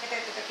 Ito,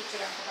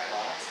 picturean ko para.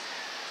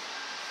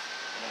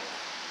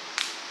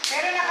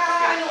 Pero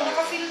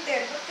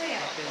naka-filter. Ba't kaya?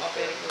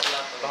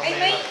 Ay,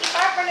 may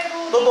ipapalaro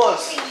Two dito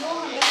balls. sa inyo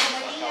hanggang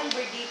dumating ang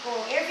birthday ko.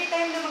 Every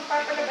time na One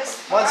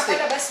stick.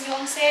 magpapalabas nyo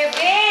ang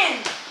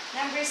 7.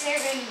 Number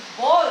 7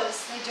 balls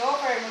na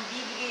joker.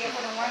 Magbibigay ako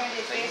ng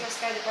 100 pesos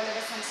kada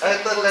palabas ng 7 Ay,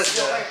 balls talaga?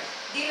 joker.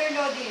 Deal or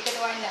no deal,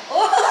 katuwaan lang.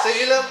 Oh!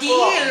 Sige lang po.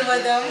 Deal,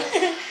 madam.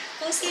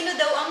 Kung sino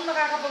daw ang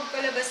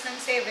makakapagpalabas ng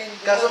 7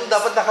 balls. Kaso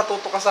dapat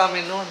nakatuto ka sa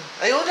amin noon.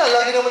 Ayun na,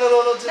 lagi naman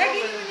nanonood sila.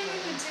 Lagi naman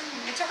yun sa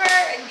mga. At saka,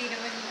 hindi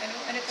naman,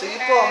 ano to? Sige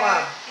po,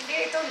 ma. Hindi,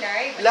 ito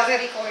live. Laki.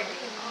 Ito recording.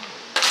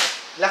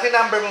 Lucky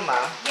number mo,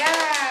 ma?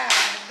 Yeah.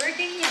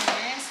 Birthday niya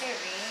na, 7.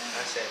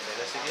 Ah, 7.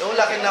 Sige. Oh,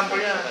 lucky number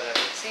niya.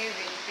 7.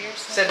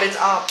 Pierce. 7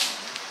 up.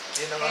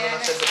 Yun ang ano Kaya ng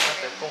na, 7 seven.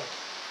 natin. Pong.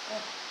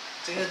 Oh.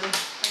 Sige doon.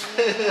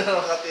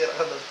 Nakatira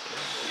ka doon.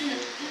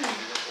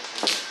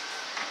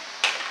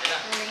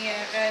 Kaya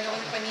akala ko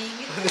ng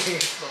paningit.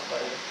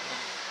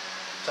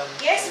 Champion.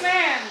 Yes,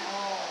 ma'am.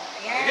 Oh,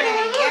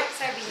 ayan. Yep,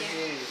 sabi niya.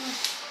 Sige.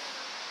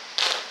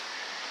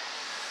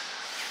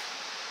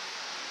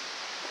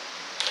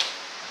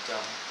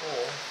 Jump.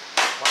 Oo.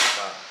 1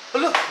 car.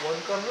 Hala!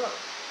 1 car na.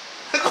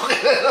 Kung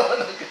kailan naman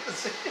ang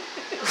kasi.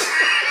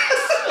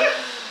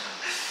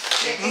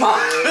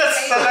 Malas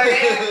talaga.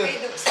 Kay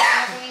Dok,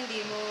 sana kung hindi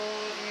mo...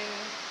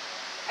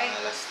 Ay,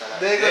 Malas talaga.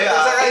 Hindi, kung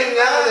sasakayin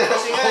nga.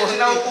 Kasi nga,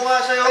 sinaw ko nga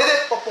sa'yo. Hindi,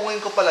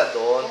 papungin ko pala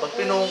doon. Pag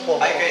pinung ko,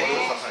 Ay, kay papungin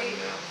Dok. sa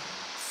kanya.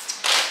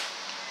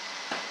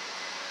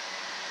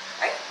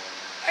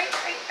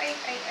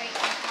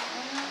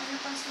 Ano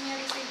pang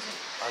singyari sa'yo dyan?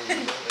 Ayun,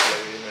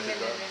 nilagay na si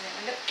Don.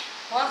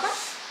 Kuha pa?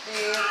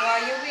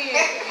 KAYO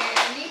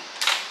ani?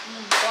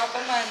 Kuha pa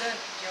ma doon.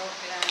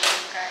 Joke lang.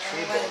 Kaya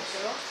Three mo ba balls.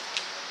 ito?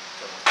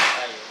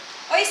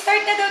 Oy,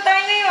 start na daw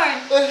tayo ngayon.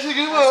 Ay,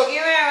 sige Oh, mo.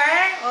 sige ma,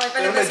 ha? O,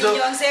 palabasin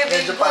nyo ang 7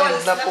 medyo balls.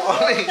 pahid na po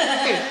kami.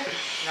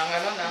 Nang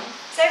ano, nang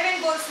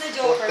 7 balls na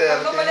joker. 430.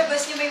 Pag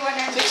mapalabas nyo may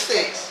 100 6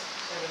 sticks.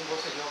 7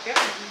 balls sa joker.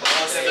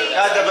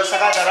 Kada basta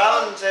kada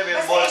round,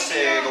 7 balls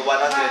eh,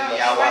 100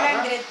 yawa.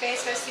 100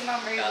 pesos si Ma'am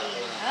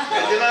Merlin.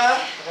 Pwede na.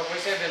 Kapag may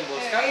 7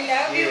 balls ka, I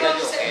love you, Ma'am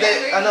Hindi,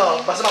 Merlin. ano,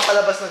 basta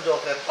mapalabas na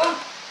joker. Oh,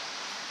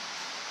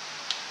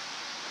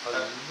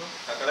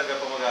 Talaga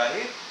pa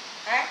magalit.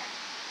 ha?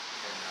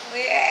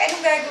 Uy,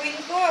 anong gagawin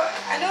ko?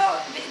 Ano,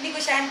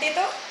 negosyante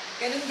to?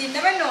 Ganun din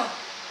naman, no?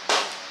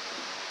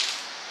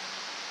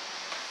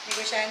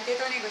 Negosyante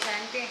to,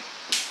 negosyante.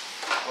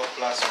 O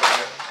plus ba?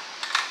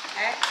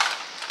 Eh?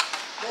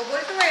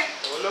 Double to eh.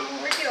 Wala mo.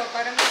 Pwede oh,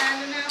 parang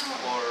manalo na ako.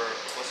 Or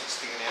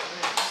 16 na yan.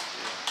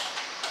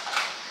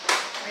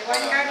 May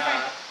 1 card pa.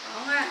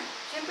 Oo nga.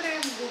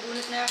 Siyempre,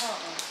 magbubunot na ako.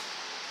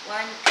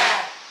 1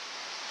 card.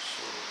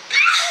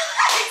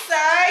 Ay,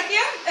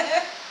 sayang!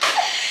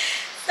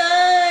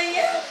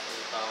 Sayang!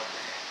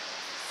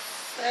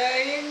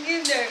 Sayang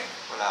yun eh.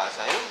 Wala ka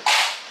sa'yo.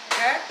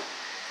 Ha?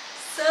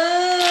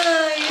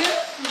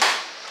 Sayang!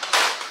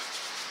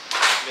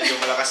 Medyo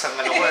malakas ang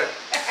ano ko eh.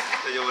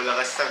 Medyo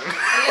malakas ang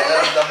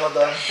Pakiramdam mo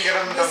doon.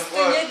 kiramdam Gusto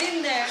ko. niya din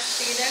na.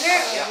 Sige na nga,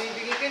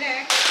 bibigay ko na.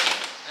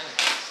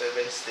 7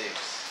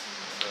 sticks.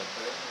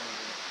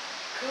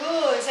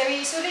 Cool.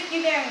 Sabi, sulit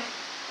nyo lang.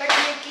 Pag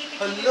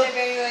nagkita-kita Hala. na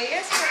kayo,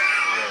 yes.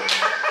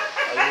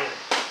 Ayun.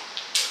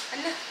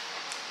 Ala.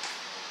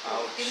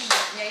 Ouch.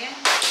 Timbog niya yan.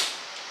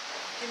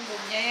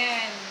 Timbog niya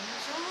yan.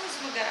 So,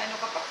 mag-ano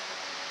ka pa?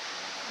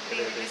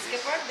 Mag-release ka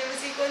pa? Diba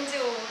si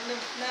Konjo,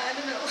 na ano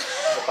na,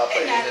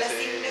 Mapapain na si-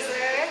 nalasing na sa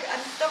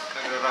antok.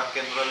 Nagro-rock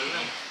and roll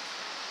na.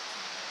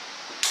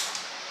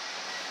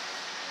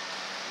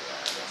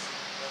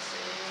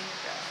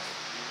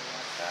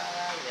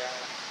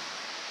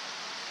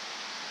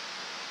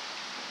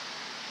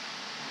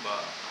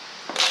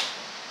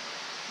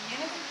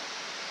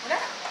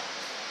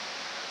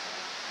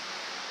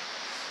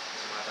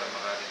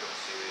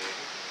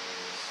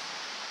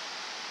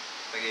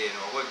 Tagay,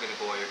 no? Ako, ganito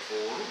ko yung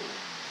puro.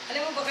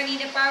 Alam mo ba,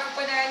 kanina pa ako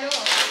panalo.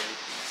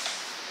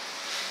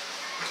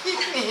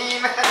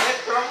 Hinihina niya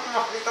ko lang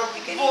makita mo.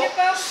 Kanina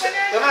pa ako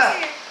panalo Tama.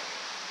 kasi.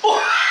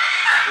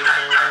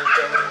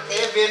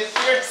 7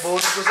 years.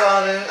 Bonus ko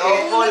sana yung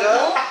 8 ball, ha?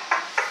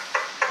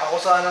 Ako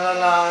sana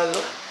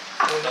nanalo.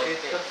 Ha?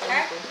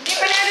 Hindi,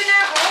 panalo na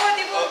ako.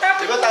 Di ba tapos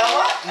Di ba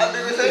tama? Sabi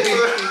ko sa'yo.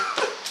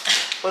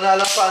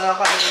 Panalo pa na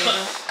kanina.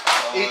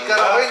 8 ka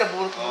rin,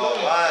 naburot mo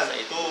lang.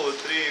 1, 2,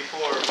 3,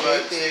 4,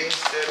 5, 6,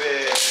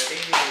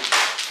 7.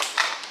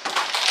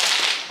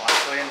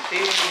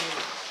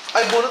 120.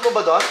 Ay, bunot mo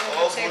ba doon?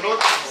 Oh,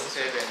 bunot.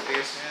 7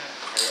 pairs niya.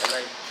 Ay,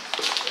 alay.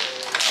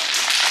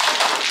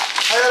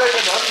 Ay, alay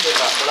ka doon, di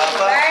ba? Wala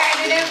pa.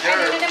 ano na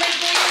naman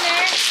po yun,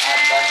 ha?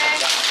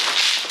 Ano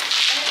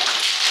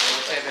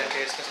 7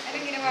 pairs kasi.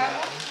 Anong ginawa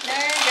ko?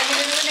 Gano'n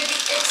na naman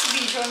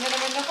nag-exhibition na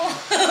naman ako.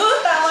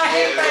 Tama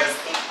yung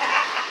plastic.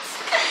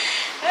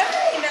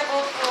 Ay, nako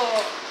po.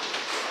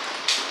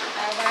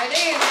 Tama na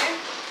yun, eh.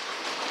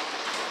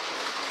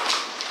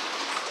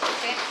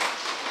 Okay.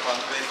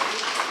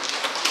 120.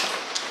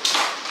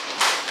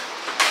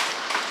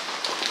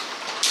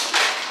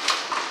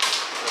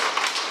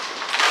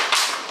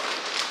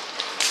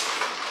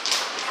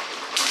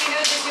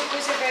 Notice yung po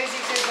sa 36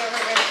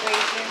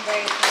 overgraduation by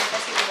 10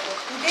 kasi doon.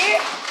 Hindi!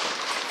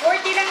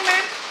 40 lang,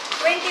 ma'am.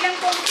 20 lang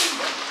po ang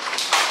tibo.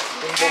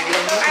 Timbog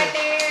lang Ito, yun.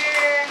 ate...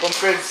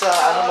 Compared sa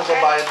ano,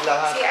 magbabayad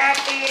lahat. Si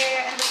ate...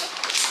 Ano to?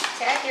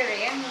 Si ate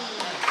Remy.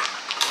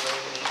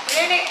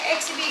 Wala na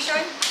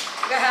exhibition.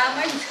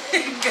 Gahaman.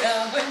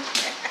 Gahaman.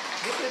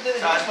 Hindi pwede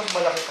rin. Pag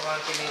malaki pa nga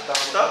ang kinita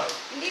mo. Stop.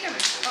 Hindi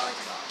naman. Oo.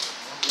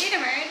 Hindi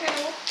naman.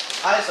 Ano?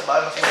 Ay, sa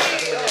bahay, mas malaki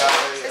Kasi, ba sa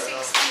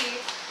nila? 60.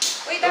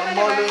 Uy, tama Ang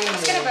na ba? malay mo.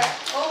 Mas ka na ba?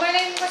 Oo,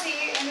 malay mo kasi,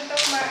 ano to,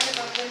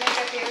 doon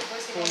nag-appear po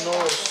sila. Who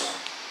knows?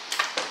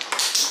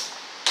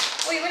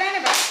 Uy, wala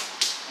na ba?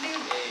 Ano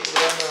yun?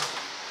 Wala na.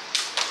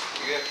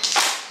 Sige. 7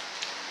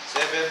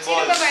 Sino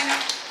ba balls. ba na?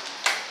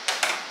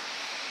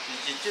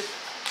 Chichit.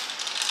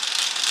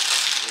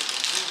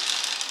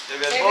 7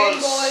 7 balls.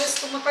 balls.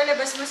 Kung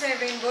mapalabas mo 7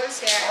 balls,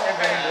 ya. Ano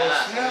ka?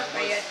 balls na.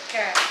 Bayad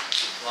ka.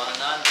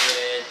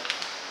 100.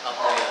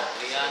 Ako yan,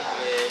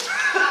 300.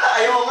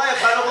 Ayaw nga,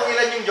 paano kung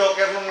ilan yung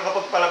joker nung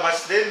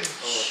nakapagpalabas din?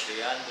 Oh,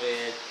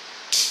 300.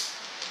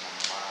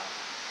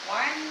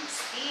 One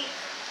stick.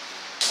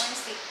 One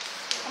stick.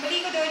 Ang mali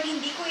ko doon,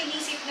 hindi ko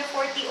inisip na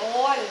 40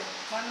 all,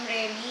 Ma'am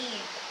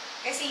Remy.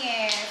 Kasi nga,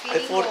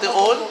 feeling Ay, 40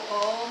 all?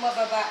 Oo,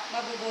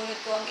 mabubunot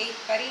ko ang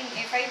 8 pa rin.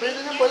 Eh, 5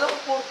 Pwede na yan. pala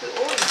kung 40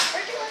 all.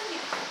 41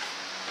 yan.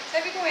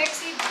 Sabi ko,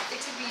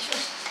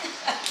 exhibition.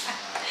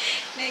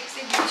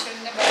 Na-exhibition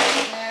na ba?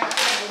 Na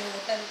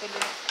nabunutan ko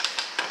doon.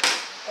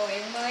 O,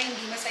 yung mga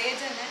hindi masaya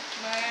dyan, ha?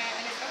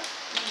 Ano to?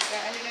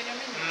 Ano na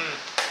naman yun?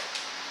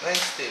 9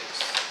 sticks.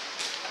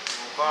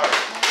 Card.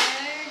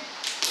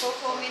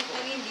 Co-comment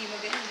lang hindi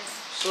maganda.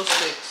 So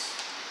sticks.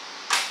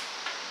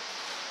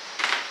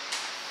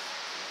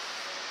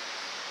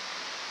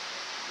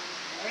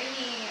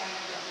 Morning.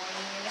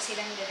 Morning na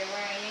silang dalawa.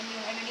 Yan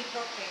yung ano ni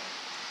Prof eh.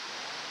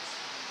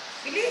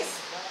 Bilis!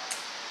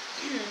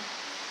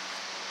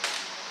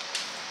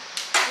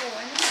 Oh,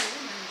 ano yun?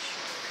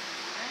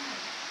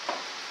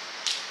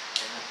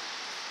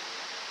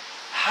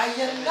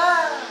 Hayan na!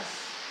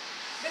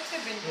 Ba't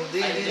 7 Hindi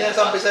na.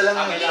 Sampisa lang.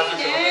 Hindi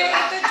niya.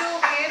 Ito,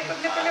 Joker. Pag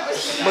napalabas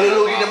mo lang.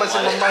 Malulugi naman si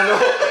Mama, no?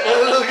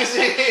 Malulugi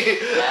si...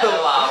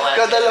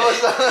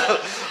 Kadalasan na.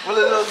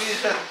 Malulugi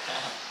siya.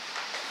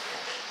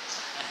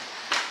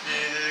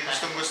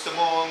 Gustong-gusto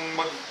mong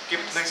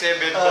mag-keep ng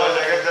 7 ball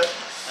agad.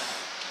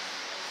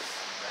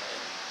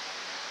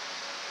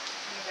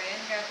 Ano ba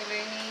yan?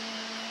 Katuloy ni...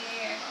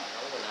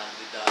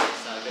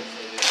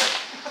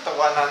 Ito,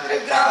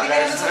 $100. Grabe na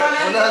naman sa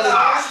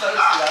 $100.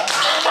 stars lang.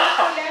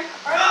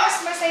 Para mas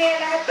masaya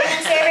lahat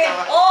ng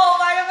 7. Oo,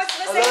 para mas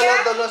masaya.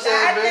 Ano,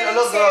 lahat 7. ng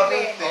Ano, grabe.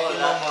 7. Thank you,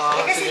 Mama.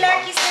 Eh, kasi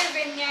lucky 7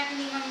 yan,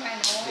 ni Ma'am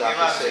ano.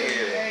 Lucky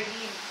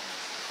Erlyn.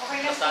 Okay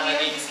lang Basta po yun,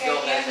 naging discard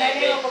joker yan. sa Lalo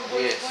event. mo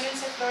pagbulot Yes. mo nun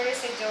sa Flores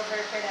sa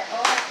Joker pala.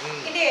 Oh,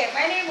 hindi,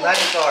 malay mo. 9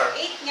 car.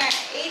 8 nga.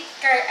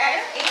 8 car.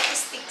 8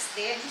 sticks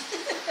din.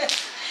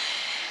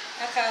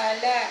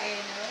 Akala, eh,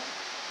 no?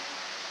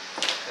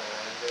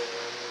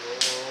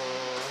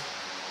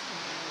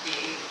 Hindi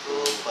ko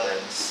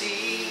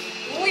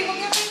pansin. Uy, huwag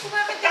nga kayong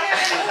kumakanta na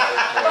ano.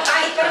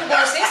 Pakain pa ng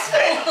boses mo.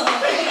 8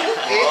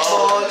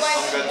 balls.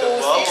 Ang ganda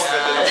ba? Ang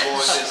ganda ng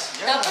boses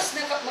niya. Tapos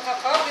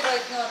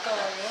makaka-copyright nga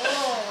tayo.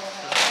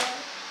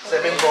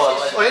 7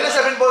 balls. O, yun na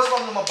 7 balls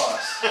pang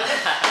lumabas.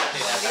 Hindi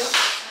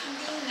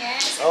nga.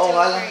 Sa Oo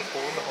nga lang.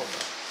 Joker. Oo, naku.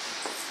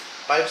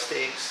 5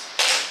 sticks.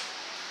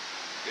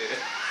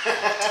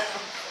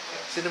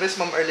 Sino ba si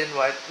Ma'am Erlyn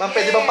White? Ma'am,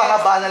 pwede bang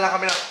pahabaan na lang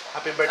kami ng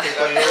happy birthday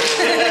to you?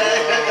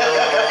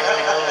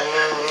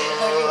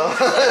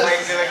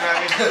 Like na lang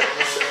namin.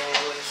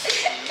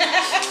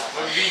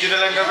 Mag-video na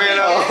lang kami,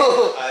 no?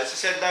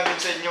 Sisend namin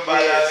sa inyo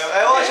bahala.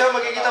 Ay, oo, siya,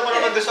 makikita mo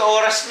naman doon sa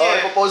oras niya.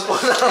 eh. Ipopost po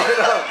namin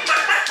ng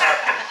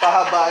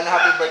pahabaan na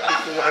happy birthday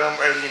to you kay Ma'am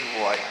Erlyn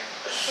White.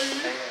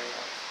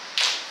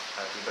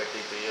 Happy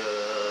birthday to you.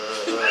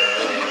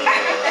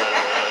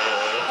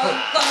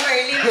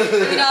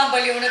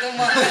 Pinakabaliw na itong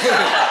mga.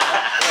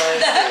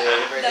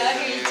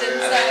 Dahil dyan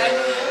sa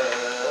ano.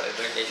 Happy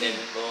birthday,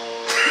 7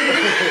 boy.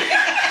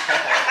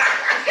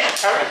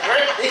 Happy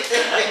birthday,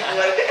 7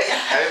 boy.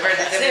 Happy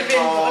birthday, 7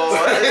 boy.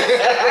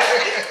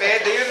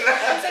 Pwede yun na.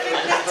 Ang sakit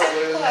na chat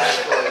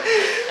ko ha.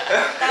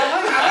 Tama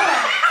nga.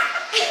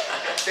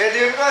 Pwede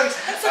yun, Cons.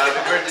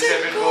 Happy birthday,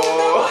 7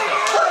 boy.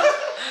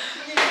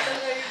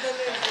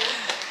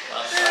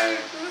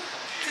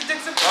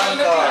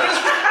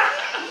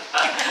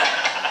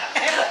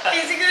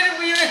 Eh, siguro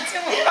po yun sa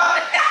mga.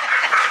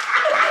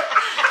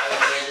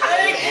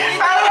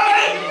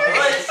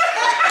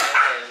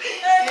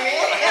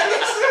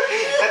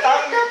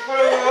 Natanggap ko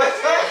naman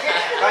sa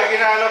pag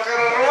ginano ka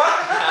na naman.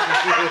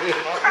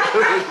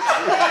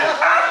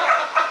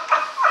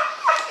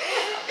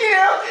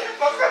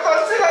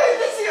 Magkaton sila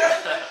ito siya.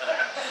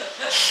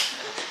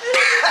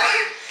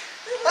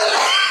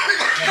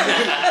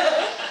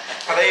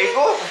 Aray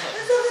ko.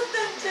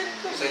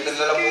 Sa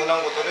italalang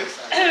munang ko tuloy.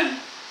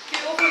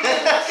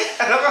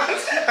 Ano ka?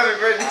 Happy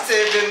birthday,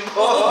 7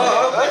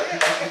 boy.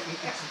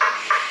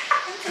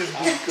 10,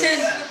 2,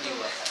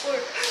 4,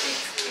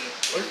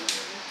 6,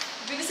 8.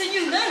 Bilisan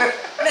nyo na.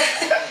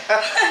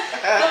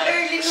 Ma'am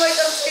Erlyn White,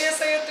 ang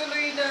saya-saya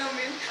tuloy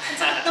namin. Ang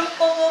sakit ng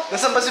pangok.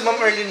 Nasaan ba si Ma'am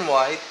Erlyn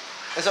White?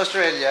 Nasa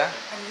Australia?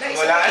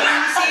 Wala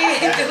na. Si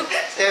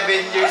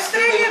 7 years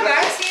Australia din. ba?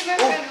 Si Ma'am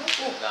ano?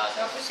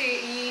 Tapos si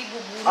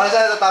Ibubuno. Ah,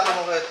 saan tatapon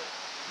mo kayo?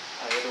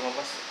 Ayaw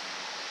lumabas.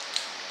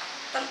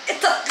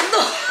 Tatlo!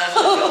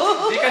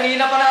 Di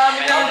kanina pa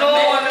namin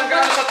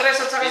nagkano sa 3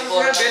 at saka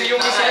sa 7, yung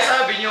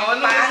sinasabi nyo,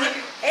 ano?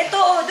 Ito,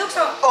 oh, Dux,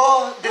 oh.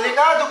 Oh,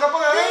 delikado ka pa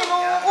nga. Ay,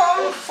 no,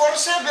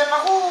 4-7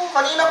 ako.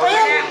 Kanina pa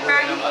yan.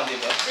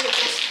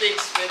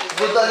 Sticks, pwede ba?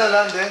 Good ano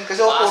lang din.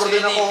 Kasi opor din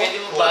ako. Pwede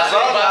mo Baso,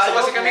 baso. baso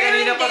kasi kami Pero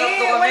kanina pa hindi,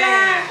 tatlo kami.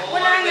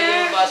 wala Pwede mo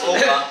na. baso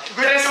ba?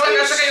 Tres one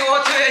kasi kayo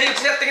 8 yung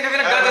siya, tingin na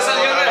pinagdadasal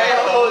yun na eh.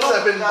 Oo,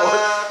 7 balls.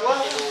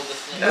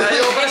 Kinudos niya.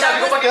 Ayaw ba, sabi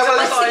ko pag isa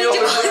pa to, ayaw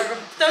ko.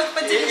 Tapos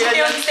pansinin si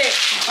Kiyonte.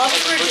 Happy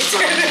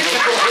birthday.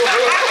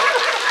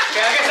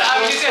 Kaya nga sa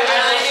amin siya,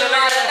 Kaya hindi mo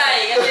nakalata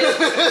eh. Kasi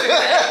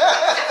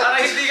para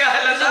hindi ka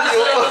halata.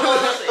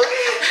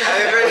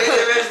 Happy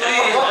birthday, Wesley.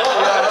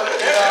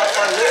 Kaya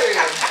pala eh.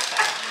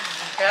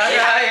 Kaya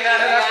nga,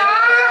 inaalala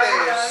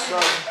ko.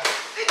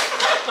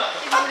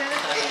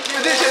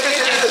 Hindi, 7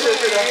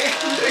 na.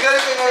 Ikaw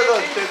rin kayo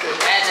doon, 7.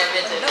 Kaya sabi.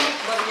 Lamok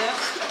ba niya?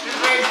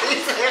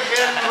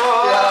 Kaya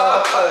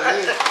pala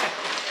eh.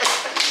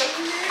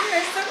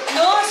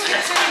 No,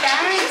 sorry lang.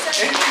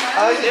 Sabi naman.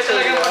 Ay, Hindi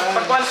talaga,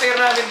 pag one pair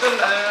namin dun,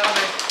 ano na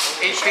kami,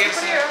 8 pairs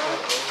na.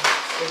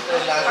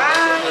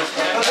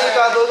 Ang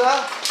delikado na.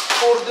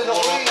 4 din ako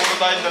eh. Puro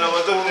tayong dalawa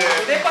doon eh.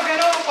 Hindi, pag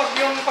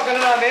ano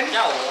namin,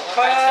 Ciao.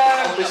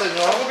 Umpisa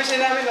nyo? pag-umpisa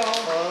namin, oh.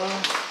 Ah.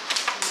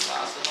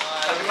 Baso mga...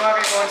 Sabi ko nga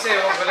kay Conce,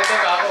 oh,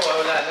 baliktad ako,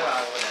 wala na,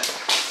 wala.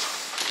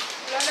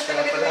 Wala na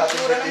talaga ito yung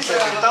tsura ng Ito?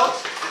 bra.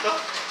 Ito?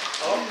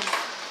 Oh,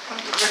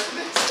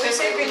 7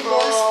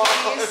 balls,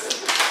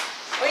 please.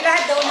 Uy,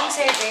 lahat daw ng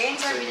 7.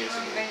 Sabi niyo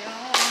mga ganyan.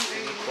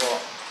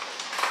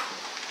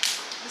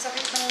 Ang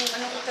sakit ng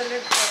ano ko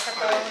talaga.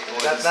 Katawan ko.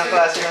 Lahat ng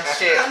klase ng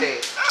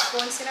 7.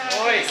 Konsi na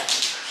Uy.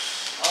 natin.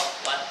 Oh,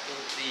 1,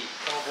 2,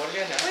 3. oh, ball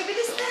yan, ha? Uy,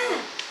 bilis na.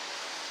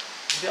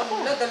 Hindi ako.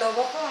 Wala,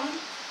 dalawa pa.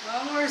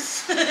 Mangers.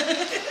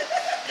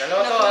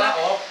 Dalawa to, ha?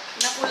 Oh.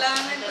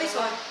 Nakulangan ko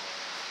isa.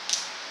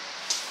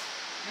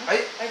 Ay,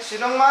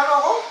 sinang mano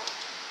ako?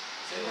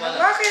 Sino ba na?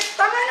 Bakit?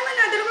 Tama naman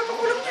na. Dalawa pa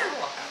kulang niya.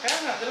 Kaya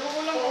nga, dalawa ko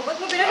lang. Oo, ba't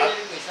mo binalik?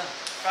 Alin ko isa.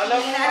 Kala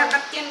mo, Hindi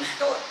naharakat yan.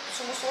 Ito,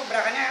 sumusobra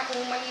ka na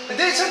kung mali.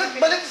 Hindi, saan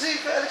nagbalik si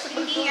Alex?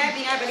 Hindi nga,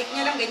 binabalik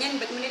niya lang ganyan.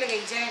 Ba't mo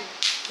nilagay dyan?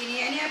 Hindi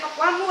niya,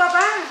 pakuha mo ka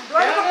ba? Duwa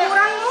na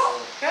pakurang mo.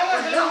 kaya nga,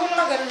 dalawa ko lang.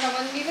 Tagal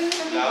naman. Hindi lang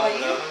naman ba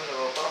yun?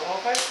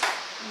 Okay.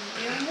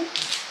 Yun mo.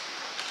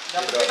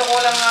 Dapat ito ko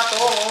lang nga to,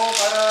 oh,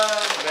 para...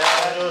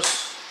 Ganos.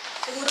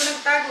 Siguro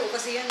nagtago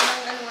kasi yan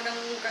ng ano ng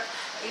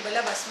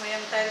ibalabas mo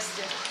yung tiles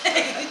dyan.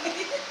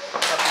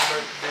 Happy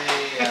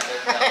birthday.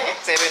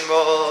 7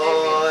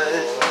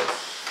 balls.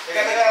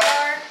 Teka, teka.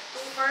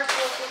 2 car,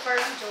 2 car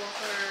ng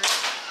Joker.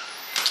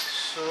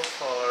 So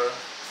far.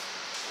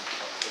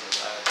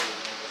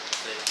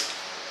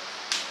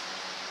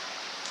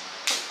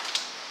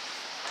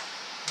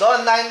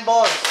 Don, 9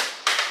 balls.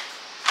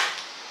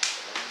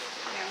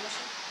 Kaya mo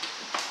siya.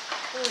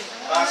 Uy,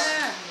 ano Pass.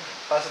 na?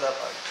 Pass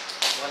dapat.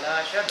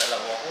 Wala siya,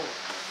 dalawa ko.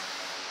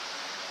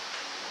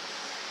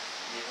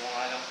 Hindi ko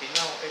nga lang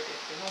pinaw.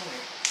 Pinaw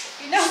eh.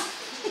 Pinaw.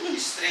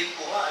 Straight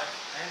ko nga eh.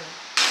 Ayun.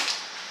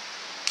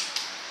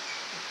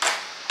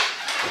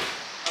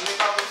 Ano yung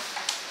tapos?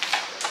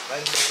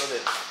 9 balls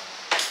ulit.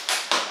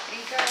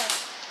 3 car.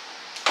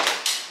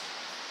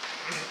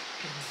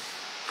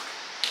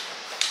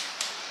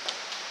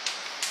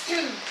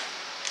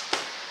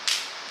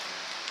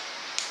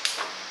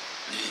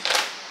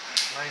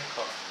 Nine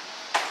ko.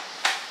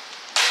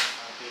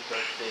 Happy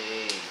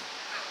birthday.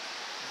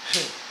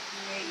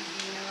 May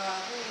hindi na nga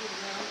ako. Hindi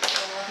na ako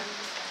katawan.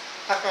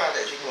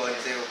 Akala si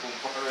Conce, kung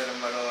paano ng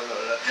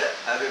manolo.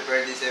 Happy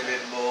birthday,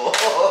 7 balls.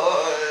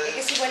 Eh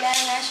kasi wala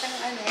nga siyang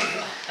ano.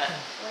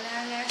 Wala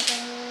nga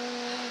siyang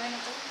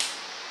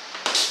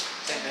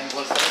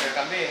balls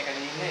talaga kami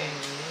kanina eh.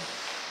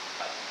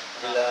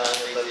 Kailangan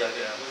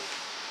talaga.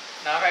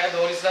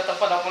 Nakakaya-dolis lahat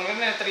ang panahon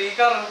ngayon eh.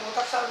 Trigger.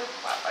 Utak sabi ko,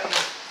 patay.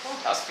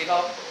 Tapos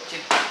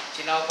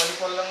chinapan ni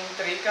Paul lang yung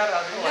trigger.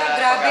 Wala,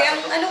 grabe ang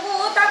ano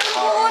ko, tapos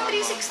ko,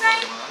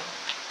 369.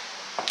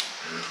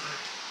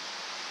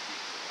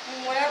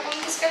 Wala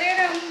pang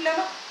eskalera, ang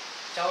lamak.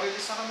 Chow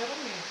release na kami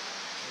rin eh.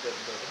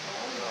 Ganda rin.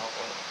 Wala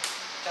ako.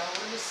 Chow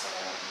release sa...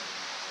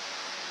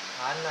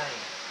 Hanay.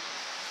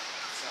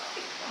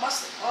 Mas,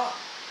 oh.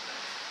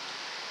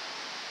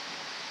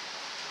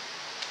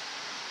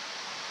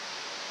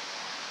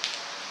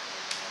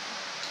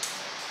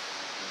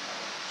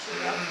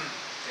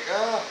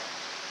 Teka.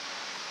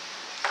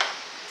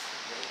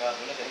 Delikado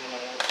na, dahil mo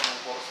nang utos ng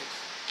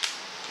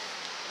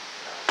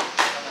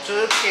 4-6.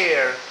 Took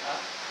care. Ha?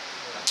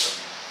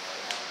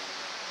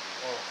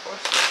 Oh, of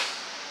course.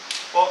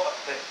 Oh,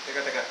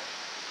 teka.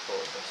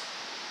 Photos.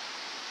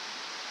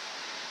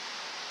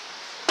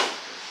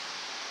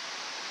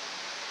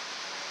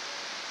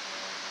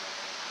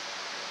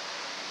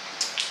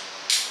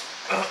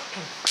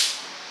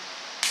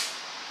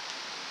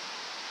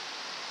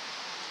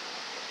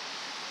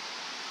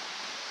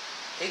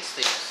 Eight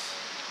sticks.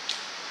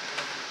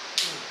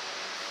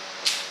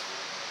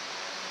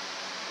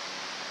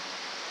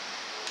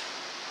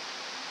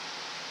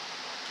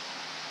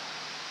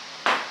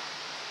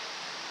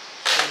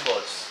 Three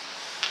balls.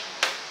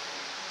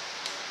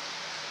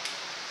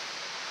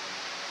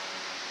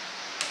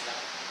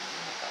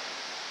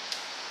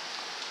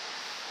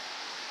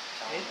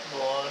 Eight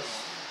balls.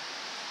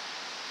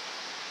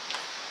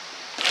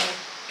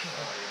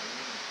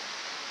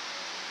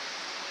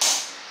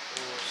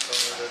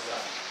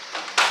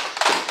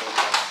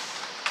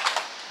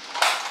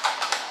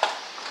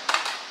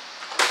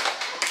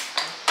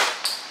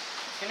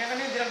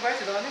 Kanya-kanya yung dinagbayad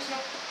si Donis, no?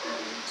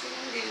 Sino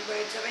yung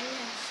delivered sa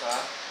kanya? Sa?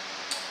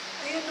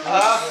 Ayun, no.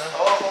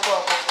 Oo, ako.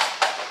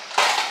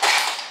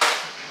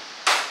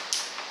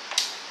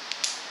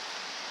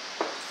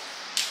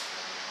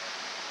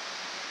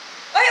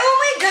 Ay, oh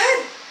my God!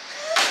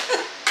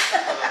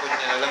 Alam ko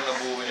niya na lang,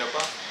 nabuo niya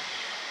pa.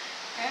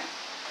 Eh?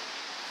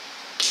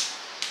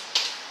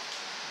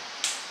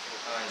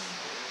 Ay,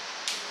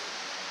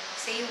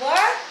 Say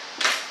what?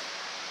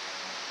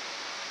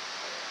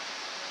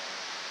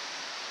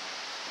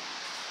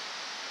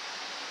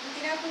 Anong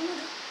tinapon mo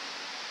doon?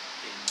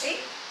 Eh?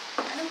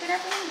 Anong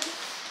tinapon mo doon?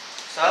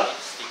 sa?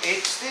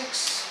 8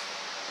 sticks.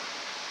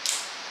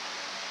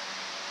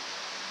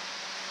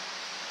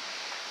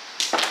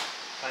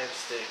 Five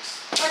sticks.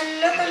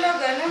 Wala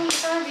talaga lang,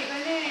 sabi ka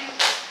na eh.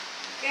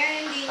 Kaya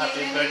hindi niya Happy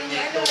inano birthday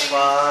yung to ano,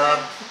 Pam.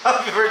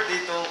 Happy birthday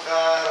to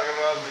Kar.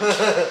 Grabe.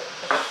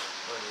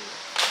 One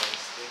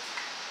stick.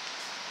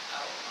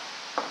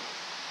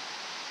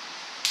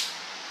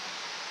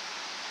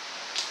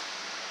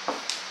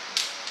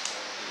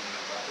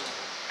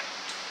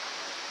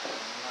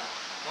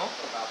 No?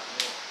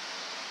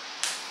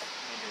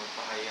 Medyo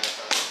magpahaya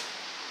sa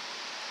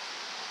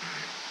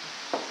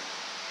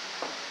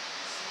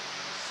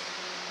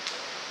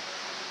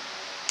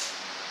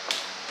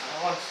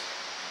Once.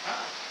 Ha?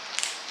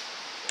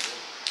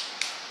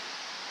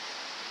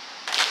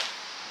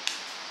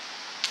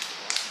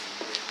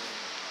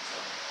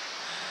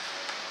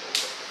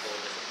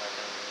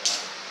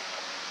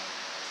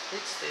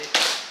 Eight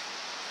sticks.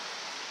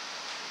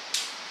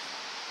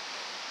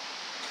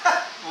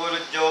 puro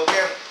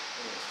joker.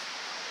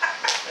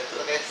 Ito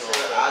Okay, ito.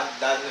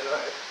 dan nila.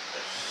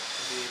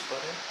 Hindi pa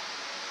rin.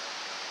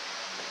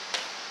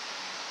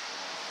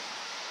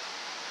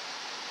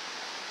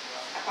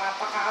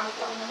 Napapakamot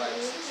ako ng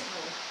ulo.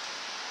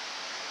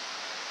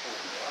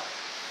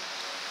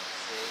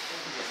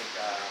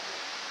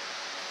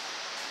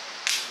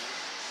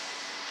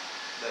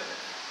 Dan.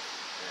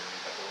 Yan,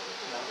 katulad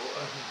ko.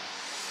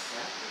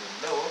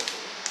 Ganda oh.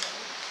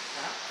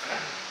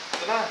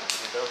 Ito na.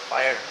 Ito,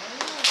 fire.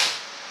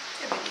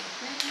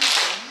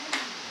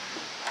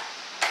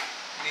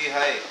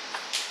 Lihay.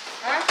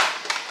 Ha?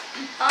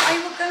 Ay,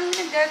 huwag kang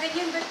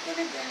nagaganyan. Ba't ka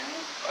nagano?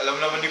 Alam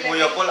naman ni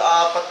Kuya Paul,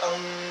 4 ang...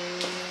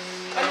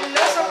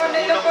 Ala, sa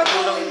kanila pa to.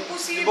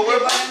 Imposible. Di ba, Kuya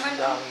Ba Paul? naman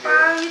ang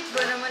pangit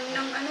ba naman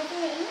ng ano ko?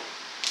 Ano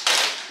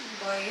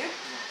ba yan?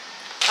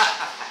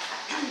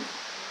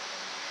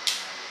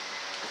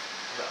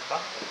 Wala ba?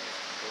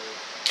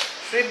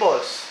 Three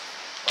balls.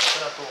 Basta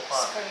na to ka.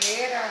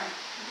 Eskalera.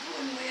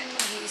 Doon mo yan.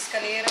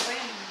 Mag-i-eskalera ba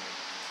yan?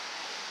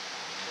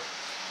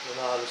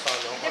 Nanalo sa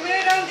ano. Hindi mo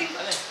yung rounding.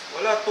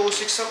 Wala,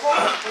 2-6 ako.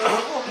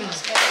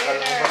 Eskalera.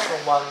 Kalabas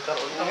ng one car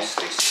ulit. 2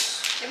 sticks.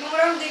 Yung mga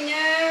rounding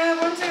niya,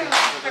 Bonser,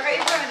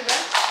 kakaiba, di ba?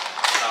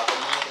 Tapon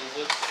mo yung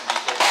ubod,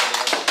 hindi ko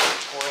kalimutan.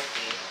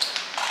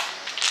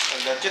 40.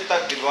 Ang ganchit,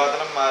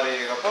 tag-dilwata ng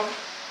Mari ka pa. 7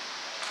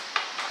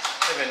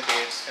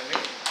 pairs kami.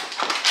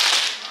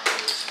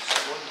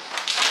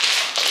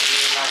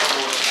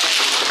 Nakabulot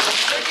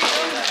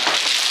na.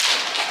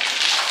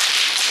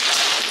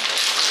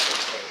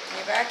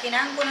 Diba?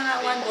 Kinahan ko na nga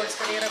one balls,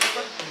 kalera ko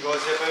pa.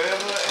 Gosya pa yun.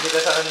 Hindi ka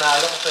sa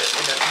nanalo kasi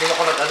hindi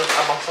ako nag-ano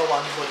abang sa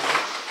one ball.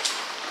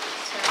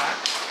 Ha?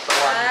 Sa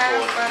one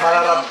ball.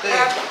 Malarap ka eh.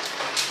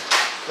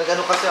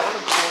 Nag-ano kasi ako,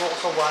 nagturo ko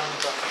sa one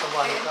ka. Sa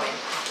one ka.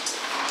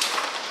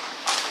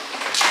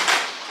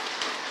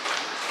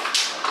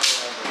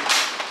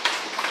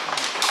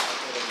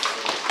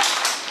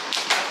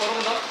 Puro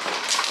mo daw?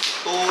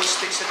 2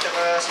 sticks at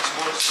saka 6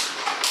 balls.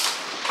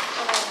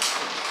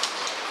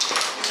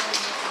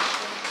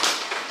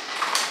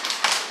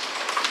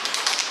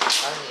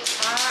 Ani.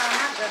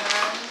 Anak,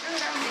 ganun.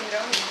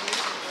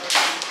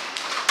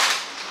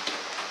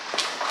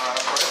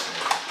 Harap ko rin.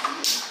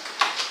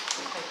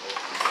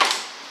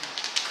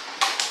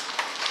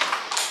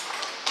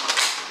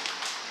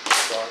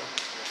 Doon.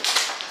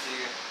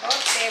 Sige. Oh,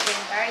 7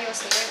 tayo,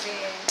 7.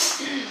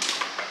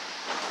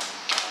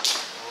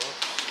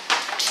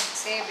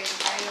 7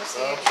 tayo,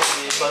 7. Sa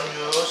ibang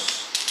news.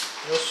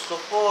 News ko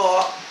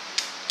po.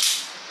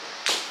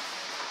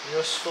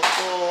 News ko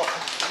po.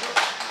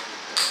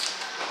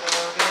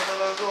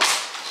 Kinalago.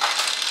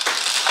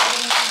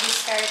 Yung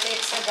discarded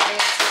sa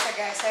bayad sa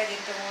sagasa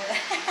din tumula.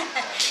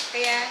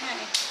 Kaya nga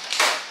eh.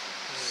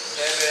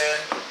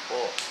 7.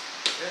 Po.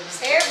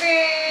 7!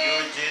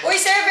 Eugene. Uy,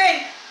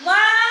 7!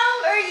 Ma'am!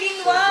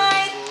 Erlyn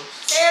White!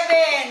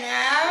 7,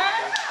 ha?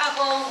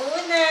 Ako ang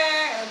una.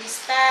 O,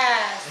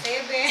 lista.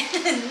 7.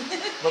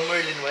 Ma'am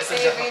Merlin White,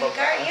 nandiyan ka 7 pa ba?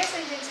 car. Yes,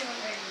 nandiyan si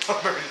Ma'am Erlyn.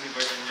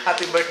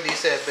 Happy birthday,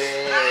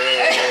 7!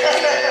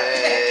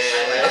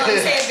 Ano ang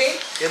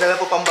 7? Yan na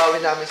lang po pambawi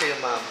namin sa iyo,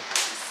 ma'am.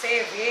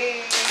 7.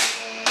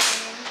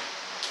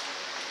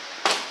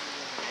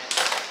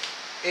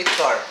 8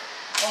 car.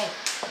 Oh.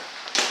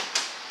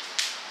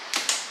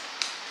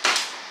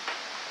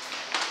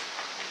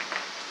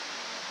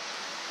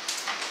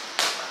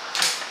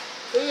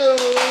 Hello!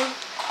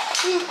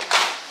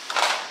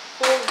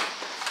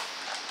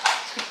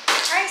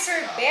 Hi,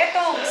 Sir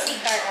Betong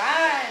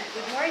Sigaran.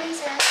 Good morning,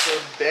 sir.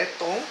 So,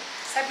 Betong.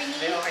 Sabi ni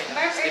Ay, okay na.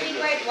 Ma'am Erlyn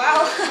White,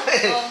 wow.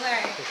 Oo nga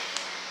eh.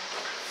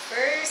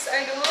 First,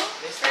 ano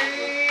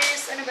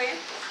ba yan?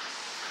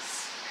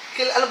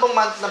 Ano bang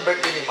month na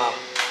birthday ni ma'am?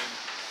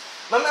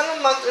 Ma'am, anong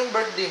month yung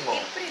birthday mo?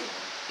 April.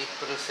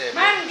 April 7.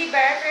 Ma'am, di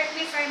ba? Correct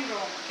me if I'm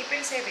wrong.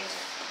 April 7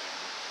 siya.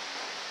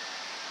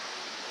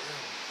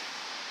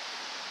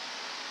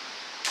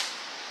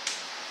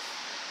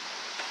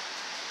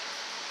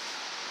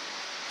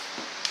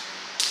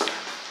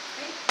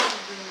 Ay,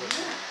 hindi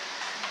na.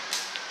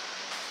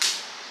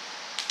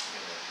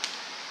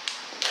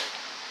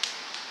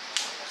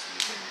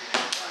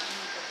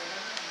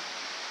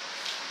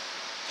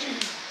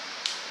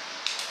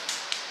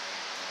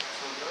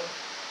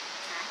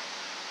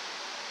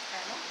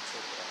 Ano?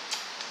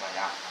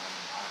 Bayak.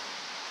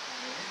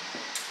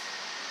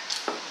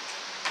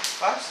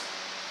 Pass?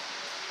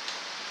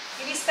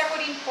 Ilista ko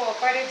rin po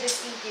para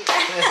just in case.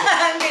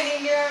 Ang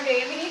galing niyo,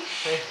 Remy.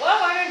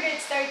 Wow, 100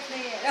 start na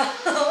yan.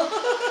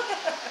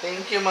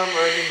 Thank you, Ma'am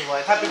Erlyn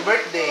White. Happy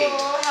birthday!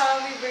 Oh,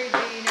 happy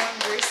birthday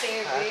number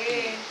 7.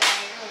 Happy.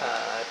 Tayo.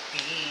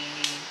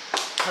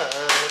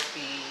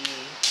 Happy.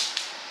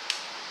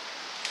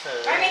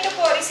 Ma'am, ito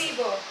po,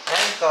 resibo.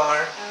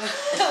 Anchor.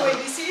 May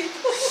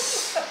resibo.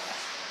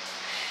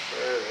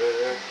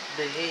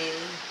 Birthday.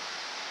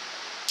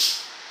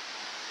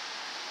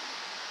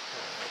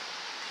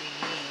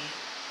 Happy.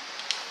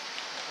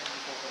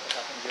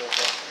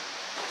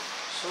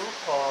 So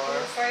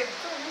far. 4-5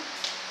 to.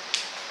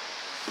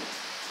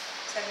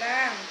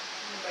 Salam.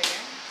 Ano ba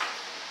yan?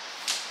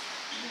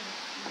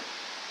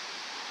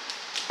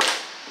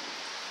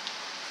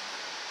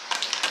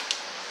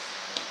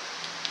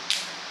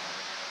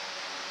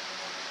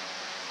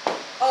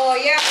 Oh,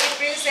 yeah,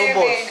 April 7.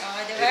 Subos.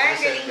 Oh, diba?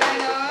 April Galing 7. mo,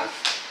 no?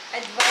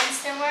 Advance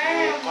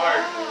naman. Oh,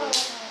 card. Wow.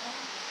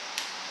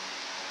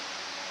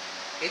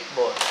 8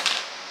 ball.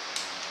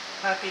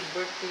 Happy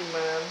birthday,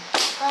 ma'am.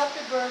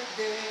 Happy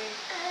birthday.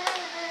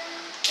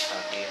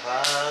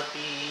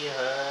 Happy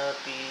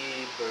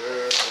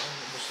birthday.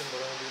 Gusto mo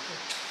lang dito.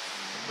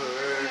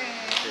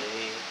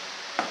 Birthday.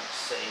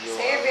 Sa iyo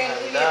 7 ang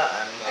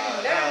handaan.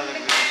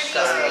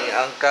 Kami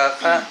ang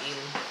kakain.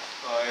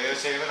 Oh, yung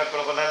sino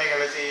nagkulong na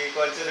rin, si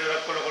Kwan, sino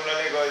nagkulong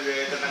na rin,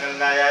 ito nang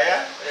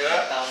nayaya,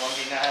 diba? Tamang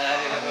binala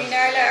nila.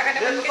 Binala ka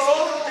naman kasi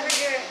ikaw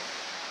talaga.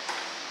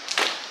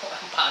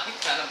 Ang pangit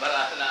na ng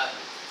barata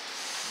natin.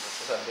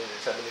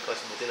 Sabi ni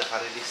Coach, buti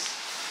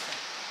naka-release.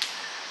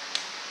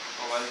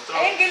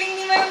 Ay, galing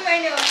ni Ma'am,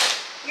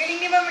 galing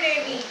ni Ma'am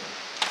Remy.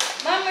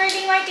 Ma'am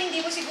Erlyn White,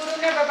 hindi mo siguro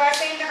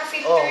nababasa yung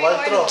naka-filter Oh, yung one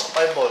throw.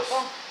 5 balls.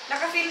 Oh,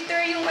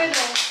 naka-filter yung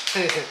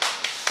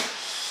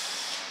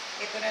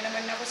Ito na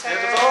naman ako sa...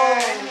 Ito to,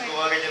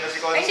 gumagay niya na si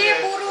Kwan. Ay, hindi,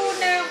 puro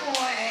na ako.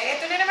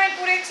 Ito na naman,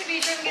 puro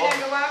exhibition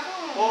ginagawa ko.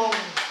 Pong,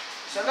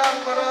 isa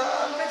lang para...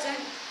 Ano ka dyan?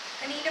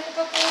 Kanina ko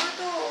pa puro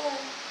to.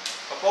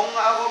 Kapong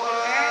nga ako para...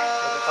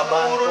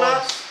 Nagkakabahan puro ko.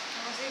 na.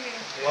 Oh, sige.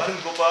 One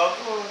ko pa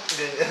ako.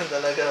 Ganyan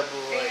talaga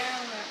buhay.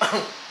 Kaya nga.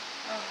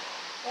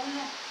 Oh,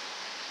 no.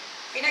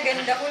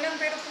 Pinaganda ko lang,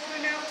 pero puro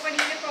na ako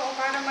kanina pa. O,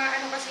 para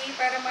maano kasi,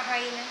 para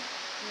ma-high na.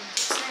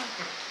 Chips na.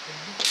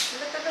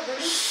 Wala talaga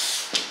rin.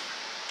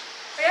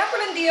 Kaya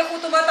pala hindi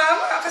ako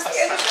tumatama kasi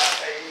ano siya.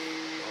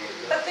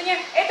 Tatlo niya.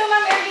 Ito,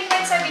 Ma'am Erlyn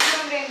White, sabi ni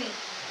Ma'am Remy.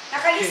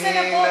 Nakailista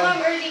na po,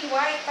 Ma'am Erling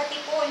White. Pati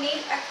po,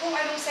 name at kung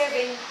anong 7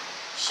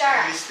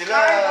 siya. List nila.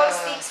 Carball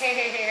sticks.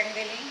 Hehehe, ang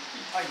galing.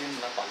 Ayun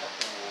na pala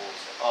po.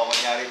 Oo,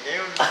 kunyari niya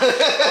yun.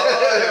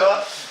 Oo, di ba?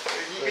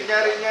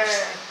 Kunyari niya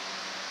eh.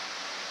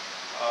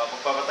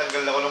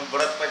 Magpapatanggal ako ng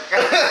burat pagka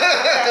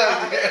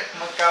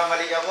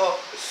magkamali ako.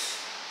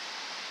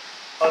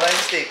 Oh, 9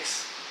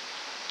 sticks.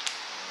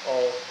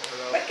 Oh,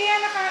 wala. Ba't kaya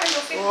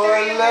filter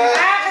yung... Wala.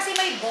 Kasi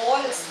may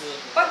balls.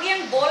 Pag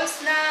yung balls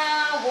na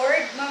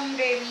word, Ma'am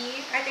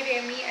Remy, Ate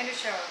Remy, ano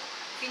siya?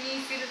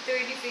 Pinifilter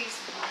ni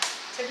Facebook.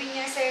 Sabi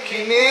niya 7.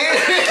 Kini!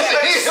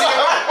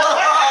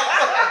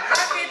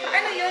 Bakit?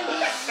 Ano yun?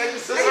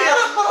 Nasira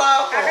para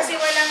ako. Kasi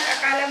walang,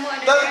 akala mo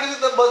ano Dahil na. kasi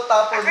nabot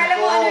tapon Akala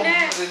mo ano na.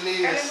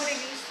 Release. Akala mo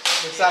release.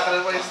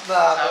 Nag-sacrifice na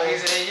ako. Sabi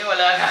sa inyo,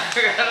 wala na.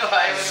 Ano,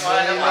 ayaw mo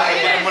naman na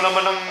Ayaw mo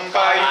naman ng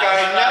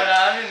kain-kain niya. Wala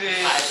namin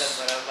eh. Kahit lang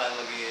para pa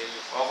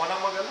mag-i-release. Ako na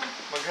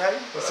mag-hi.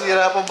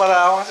 Nasira po para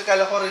ako kasi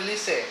kala ko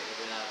release eh.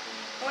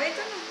 O,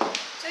 ito na.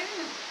 Sa'yo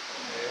na.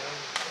 Ayun,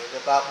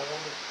 nagkatapon ko.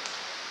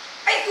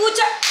 Ay,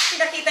 kutsa!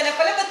 Pinakita na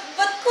pala.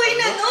 Ba't ko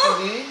no?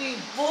 Kininig.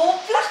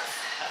 Boplak!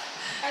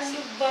 Ano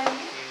ba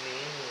niya?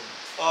 Kininig.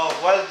 Oh,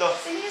 Waldo.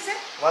 Sino yun, sir?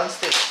 1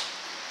 stick.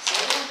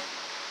 Sino?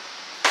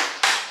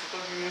 Ito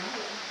yun.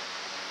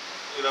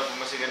 Wala po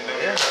masigandang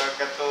Oh, yeah.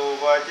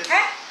 katuwa dyan.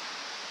 Ha?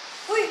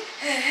 Uy,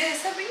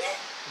 sabi niya.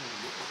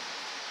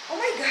 Oh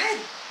my God!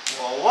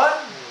 Wawan.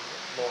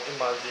 No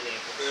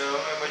imagination. Kaya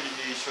may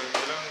imagination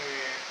nyo lang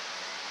eh.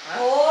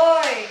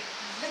 Hoy!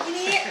 Ba't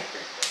hindi?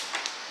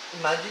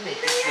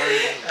 Imagination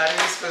learning.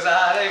 Narinis ko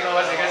sa aray ko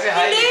kasi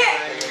hi. Hindi!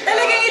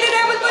 Talagang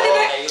itinapon mo, di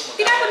ba?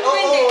 Tinapon mo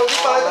hindi. Oo, di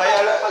pa. Kaya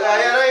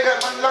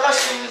lakas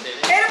yung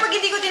Pero pag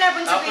hindi ko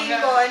tinapon sa Tapon pingin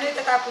na. ko, ano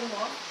itatapon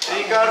mo?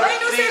 Three car Ay,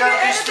 no,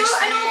 sticks.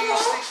 ano mo?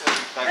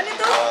 Ano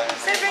to?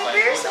 7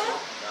 pairs, oh?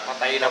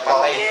 Patay na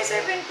patay. Okay,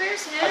 7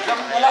 pairs niya.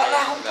 Wala na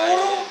akong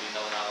puro. Hindi na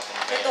ako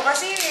nakapangkaya. Ito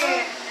kasi,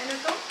 ano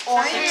to?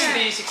 Oh, Sayang.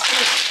 60,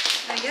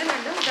 60. Ayan,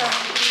 ano,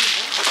 dami.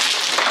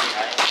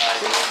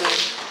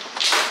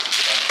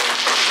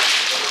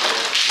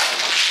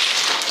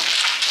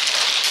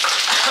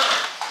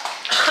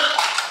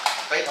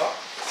 Patay, oh.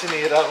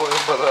 Sinira ko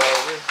yung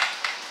barawi.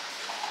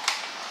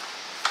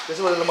 Kasi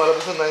wala na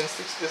malabas ng 9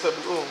 sticks. Kaya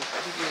sabi ko,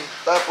 sige,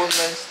 tapon 9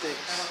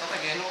 sticks. Ano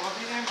tatagyan mo?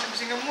 Kapit na yung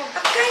singa mo.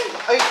 Akay!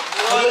 Ay,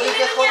 magaling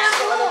ka ko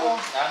sa ano ko.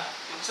 Ha?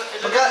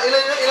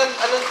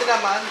 Anong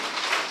tinamaan?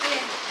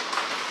 Ayan.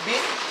 B?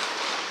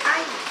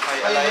 Ay. Ay, Ay,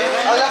 alay.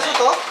 last na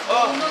to?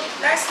 Oh.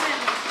 Last na.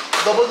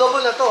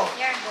 Double-double na to.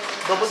 Yan.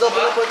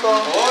 Double-double na po ito.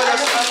 Oh,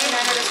 last na.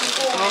 Pinanalasin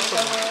ko.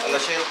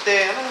 Alas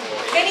 7. Ano?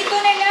 Ganito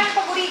na lang,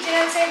 pag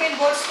original 7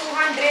 balls,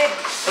 200.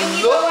 Yung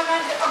iba Ano?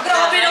 100. Oh,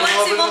 grabe naman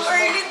si Ma'am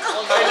Erlyn.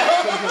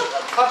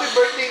 Happy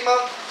birthday,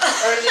 Ma'am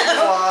Erling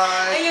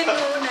White. Ayun, no,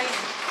 nice.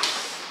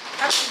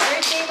 Happy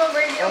birthday, Ma'am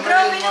Erlyn. Oh, Ma'am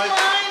grabe Erling White.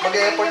 naman.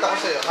 Mag-e-effort ako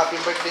sa'yo. Happy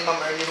birthday, Ma'am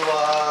Erling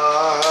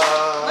White.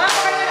 Baka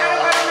ka naman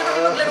araw-araw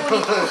nakikipaglaro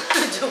dito.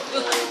 Joke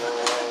lang.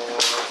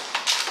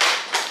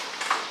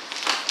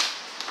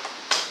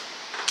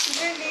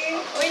 Galing.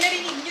 Uy,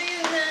 narinig nyo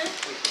yun, ha?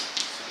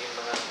 Sige,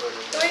 mga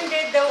Erling.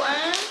 200 daw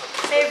ang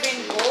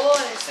 7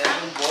 balls. 7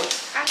 balls?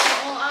 Ang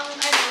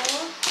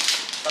ano,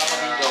 Tama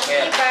din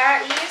Joker. iba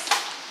is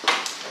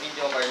Maging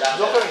Joker lang.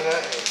 Joker nga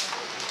eh.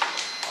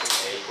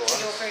 Okay.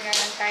 Joker nga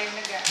lang tayo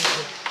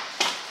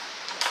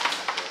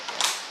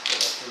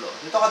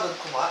Dito ka doon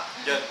kuma.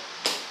 Diyan.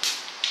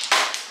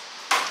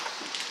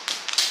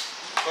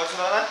 Kotse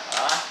na na?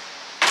 Ha?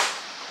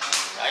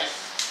 Guys.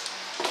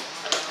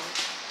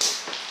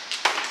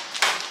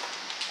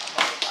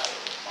 Tama tayo.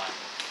 Man.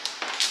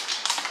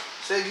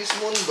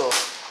 Segismundo.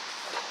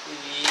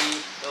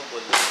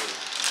 Double.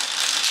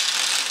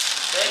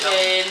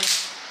 7.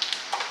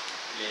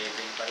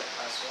 11 pala.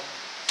 Kaso.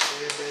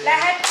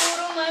 Lahat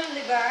puro, ma'am,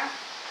 di ba?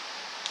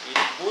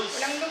 8 bulls.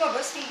 Walang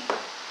lumabas eh.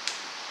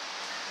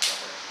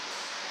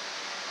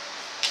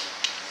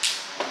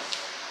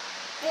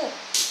 Oh,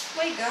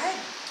 my God.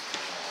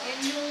 Yan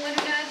yung ano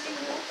natin,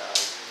 oh.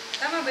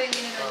 Tama ba yung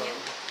ginagawa niya?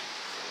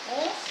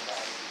 Oh?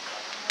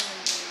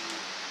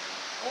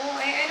 Oh,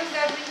 eh, anong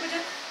gagawin ko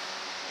dyan?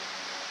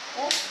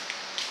 Oh?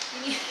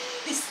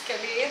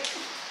 Iniskalit.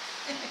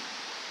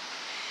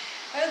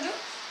 Ano do?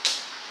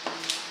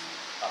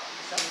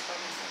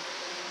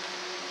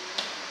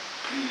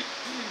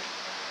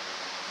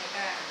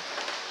 Teka.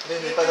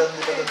 Hindi pa doon.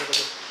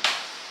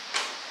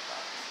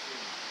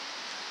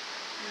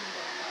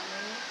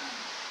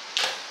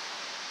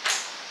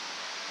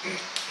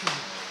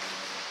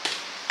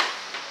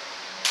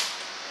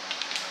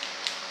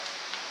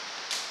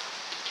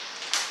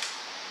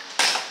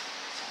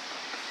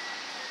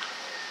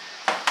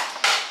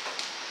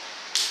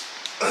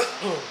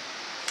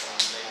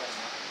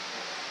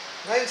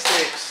 Nine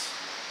sticks.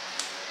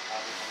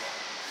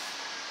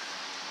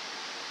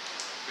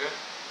 Yun.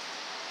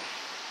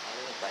 Ano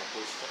yung 5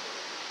 bulls to?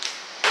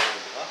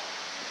 Diba?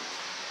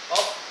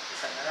 Oh!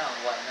 Isa na lang.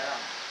 1 na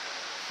lang.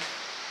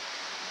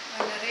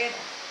 Wala rin.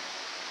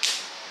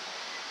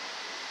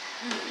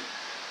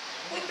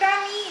 Uy,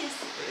 promise!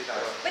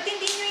 Ba't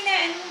hindi nyo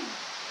inaano?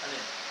 Ano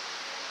yun?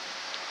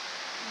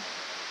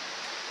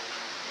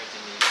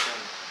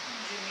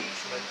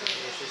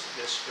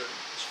 gesture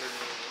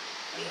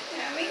ni...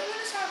 May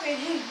umano sa akin.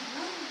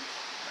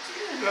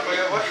 Wala ba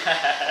yun?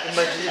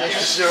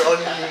 Imagination is your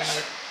only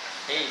limit.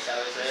 Hey,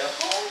 sabi sa'yo.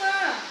 Oo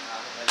nga.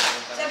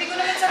 Sabi ko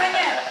naman sa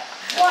kanya,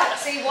 what?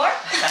 Say what?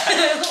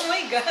 Oh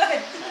my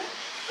God.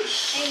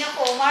 Ay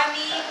nako,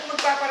 mami, kung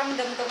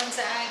magpaparamdam ka man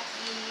sa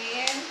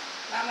akin,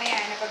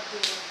 mamaya na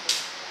pagtulog ko.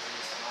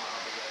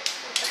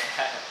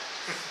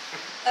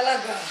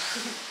 Talaga.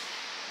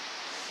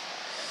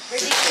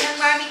 Birthday ng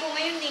mami ko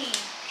ngayon eh.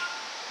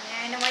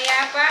 Yan,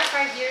 namaya pa,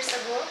 5 years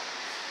ago.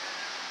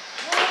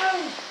 Wow!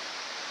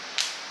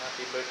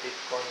 Happy birthday,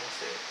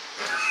 Conce.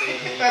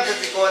 Kasi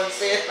si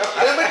Conce.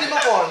 Alam ba di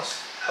mo, Cons?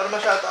 Para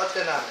ma-shoutout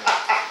ka namin.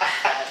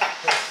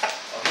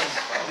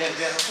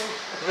 Member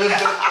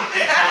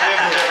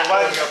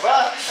 1 ka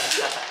ba?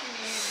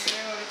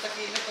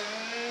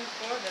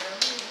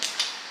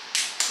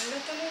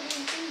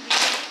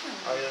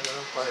 Ayun na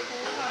ng 5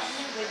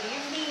 Good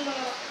evening,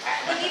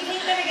 good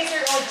evening talaga,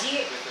 Sir Oji.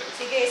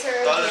 Sige, Sir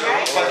Oji.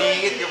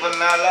 Paningit ka pa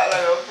naalala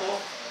ko.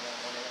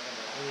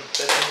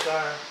 Setting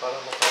ka para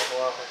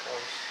makakuha ka,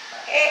 Cons.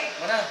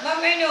 Ma'am Ma'am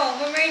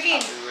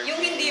Merlin,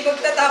 yung hindi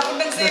magtatapon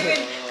ng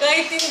 7,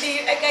 kahit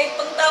hindi, ay kahit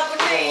pang tapon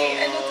na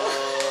eh, ano to?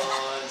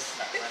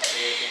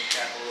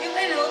 Yung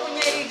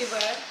kunyari, di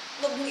ba?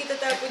 Huwag mong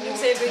itatapon yung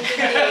 7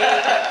 today.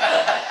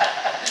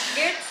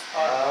 Gets?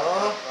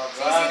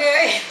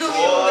 Sisirain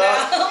yung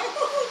gram.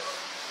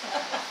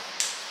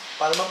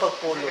 Para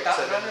mapagpulot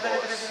sa ng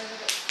boss.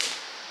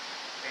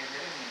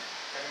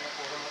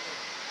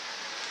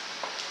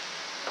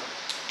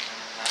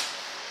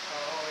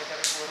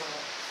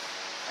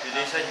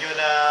 Bilisan nyo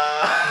na.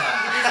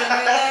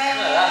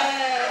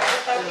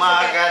 Umaga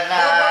Umaga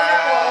na.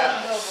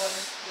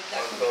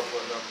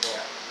 Double lang po.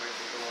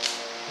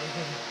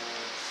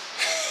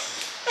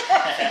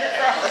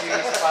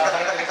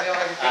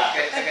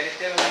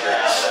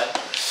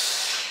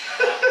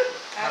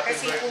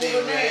 Kasi puro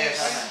na eh.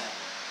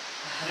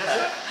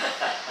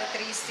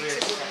 3 sticks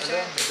siguro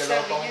siya. May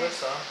dalawa pang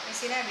verse, ha? May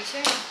sinabi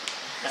siya.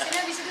 May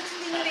sinabi siya doon,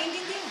 hindi nyo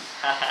naiintindihan.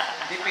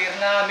 Di pair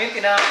namin,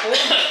 tinapon.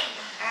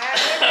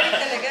 Gagawin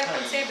talaga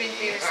pag 7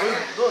 pairs. Uy,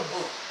 doon.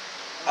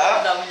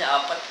 Ang dami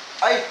niya, 4.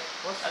 Ay!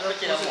 Ano ba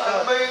tinapon?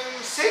 Ano ba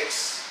yung 6?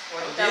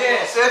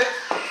 Yes.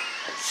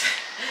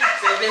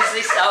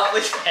 7-6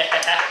 tapos.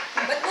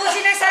 Ba't mo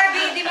sinasabi?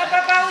 Hindi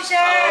mapapaw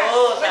siya.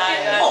 Oo, Ba't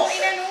sayang. yun mo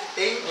inano?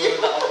 Thank you.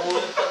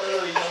 Nakahulog pa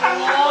tuloy.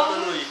 Nakahulog pa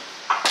tuloy.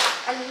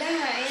 Ala,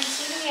 ayan,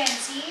 sino yan?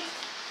 Si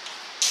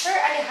Sir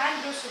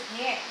Alejandro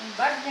Sutniet. Ang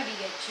bag na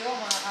bigat siyo,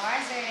 mga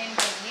kamaster, and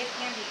bagit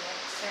niya bigat,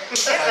 sir.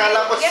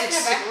 Akala ko Get 6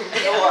 na ba? yung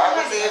ginawa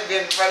ko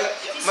 7 pala.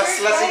 Mas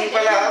lasing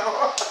pala ako.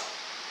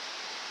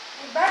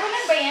 Bago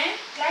lang ba yan?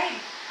 Clyde.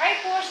 Hi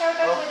po,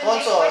 shoutout po the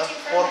also,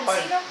 watching from 4-5.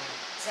 Mansino.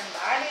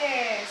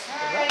 Zambales.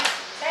 Hi.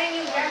 Sayang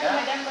yung grab,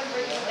 madam,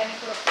 pag-birthday mo dami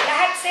puro.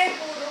 Lahat, sir,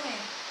 puro eh.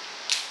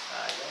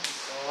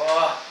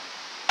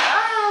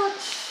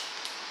 Ouch!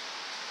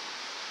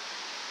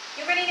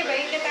 Yung kanina ba,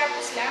 yung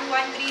natapos lang,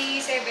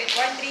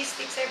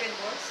 1-3-6-7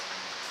 balls?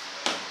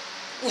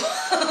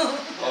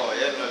 Oh,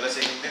 yan.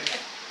 Lasing din.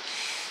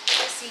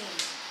 Kasi,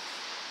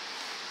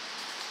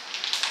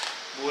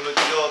 Bunot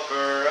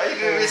joker. Ay,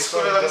 i-risk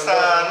ko na lang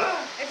sana.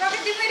 eh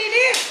bakit di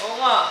marilis?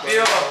 Oo nga.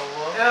 Bio.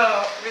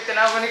 Yeah, may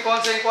tinapon ni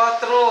Conce yung 4,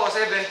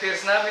 7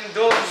 pairs namin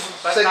doon.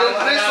 Second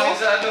Tama place, namin oh.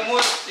 sa ano mo,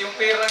 yung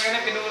pair na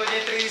ganyan, pinuro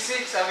niya yung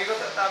 3-6. Sabi ko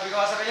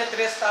nga sa kanya,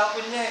 3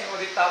 tapon niya eh. O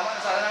di tama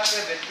na sana namin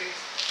 7 pairs.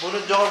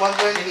 Bunot joker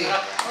 120.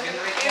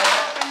 Binrate niya.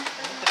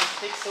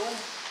 3-6 oh.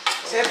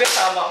 7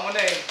 tama mo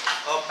na eh.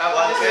 Oh,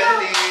 Tapos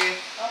 120.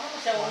 Tama mo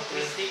siya,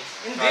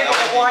 1-3-6. Hindi,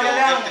 nakakuha niya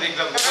lang.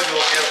 Tinignan ko pa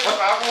joker.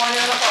 Nakakuha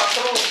niya ng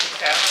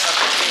 4. Kaya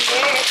nasabi ko.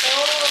 Hindi, ito.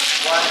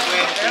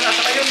 120. Kaya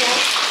nasa kayo no?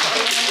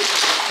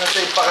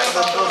 Nasave pa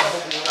kita doon.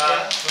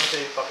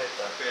 Nasave pa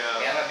kita.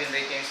 Kaya nga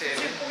binrate niya yung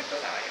 7.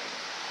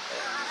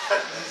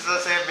 Sa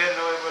 7,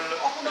 no?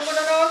 Ako naman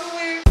nanalo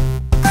eh.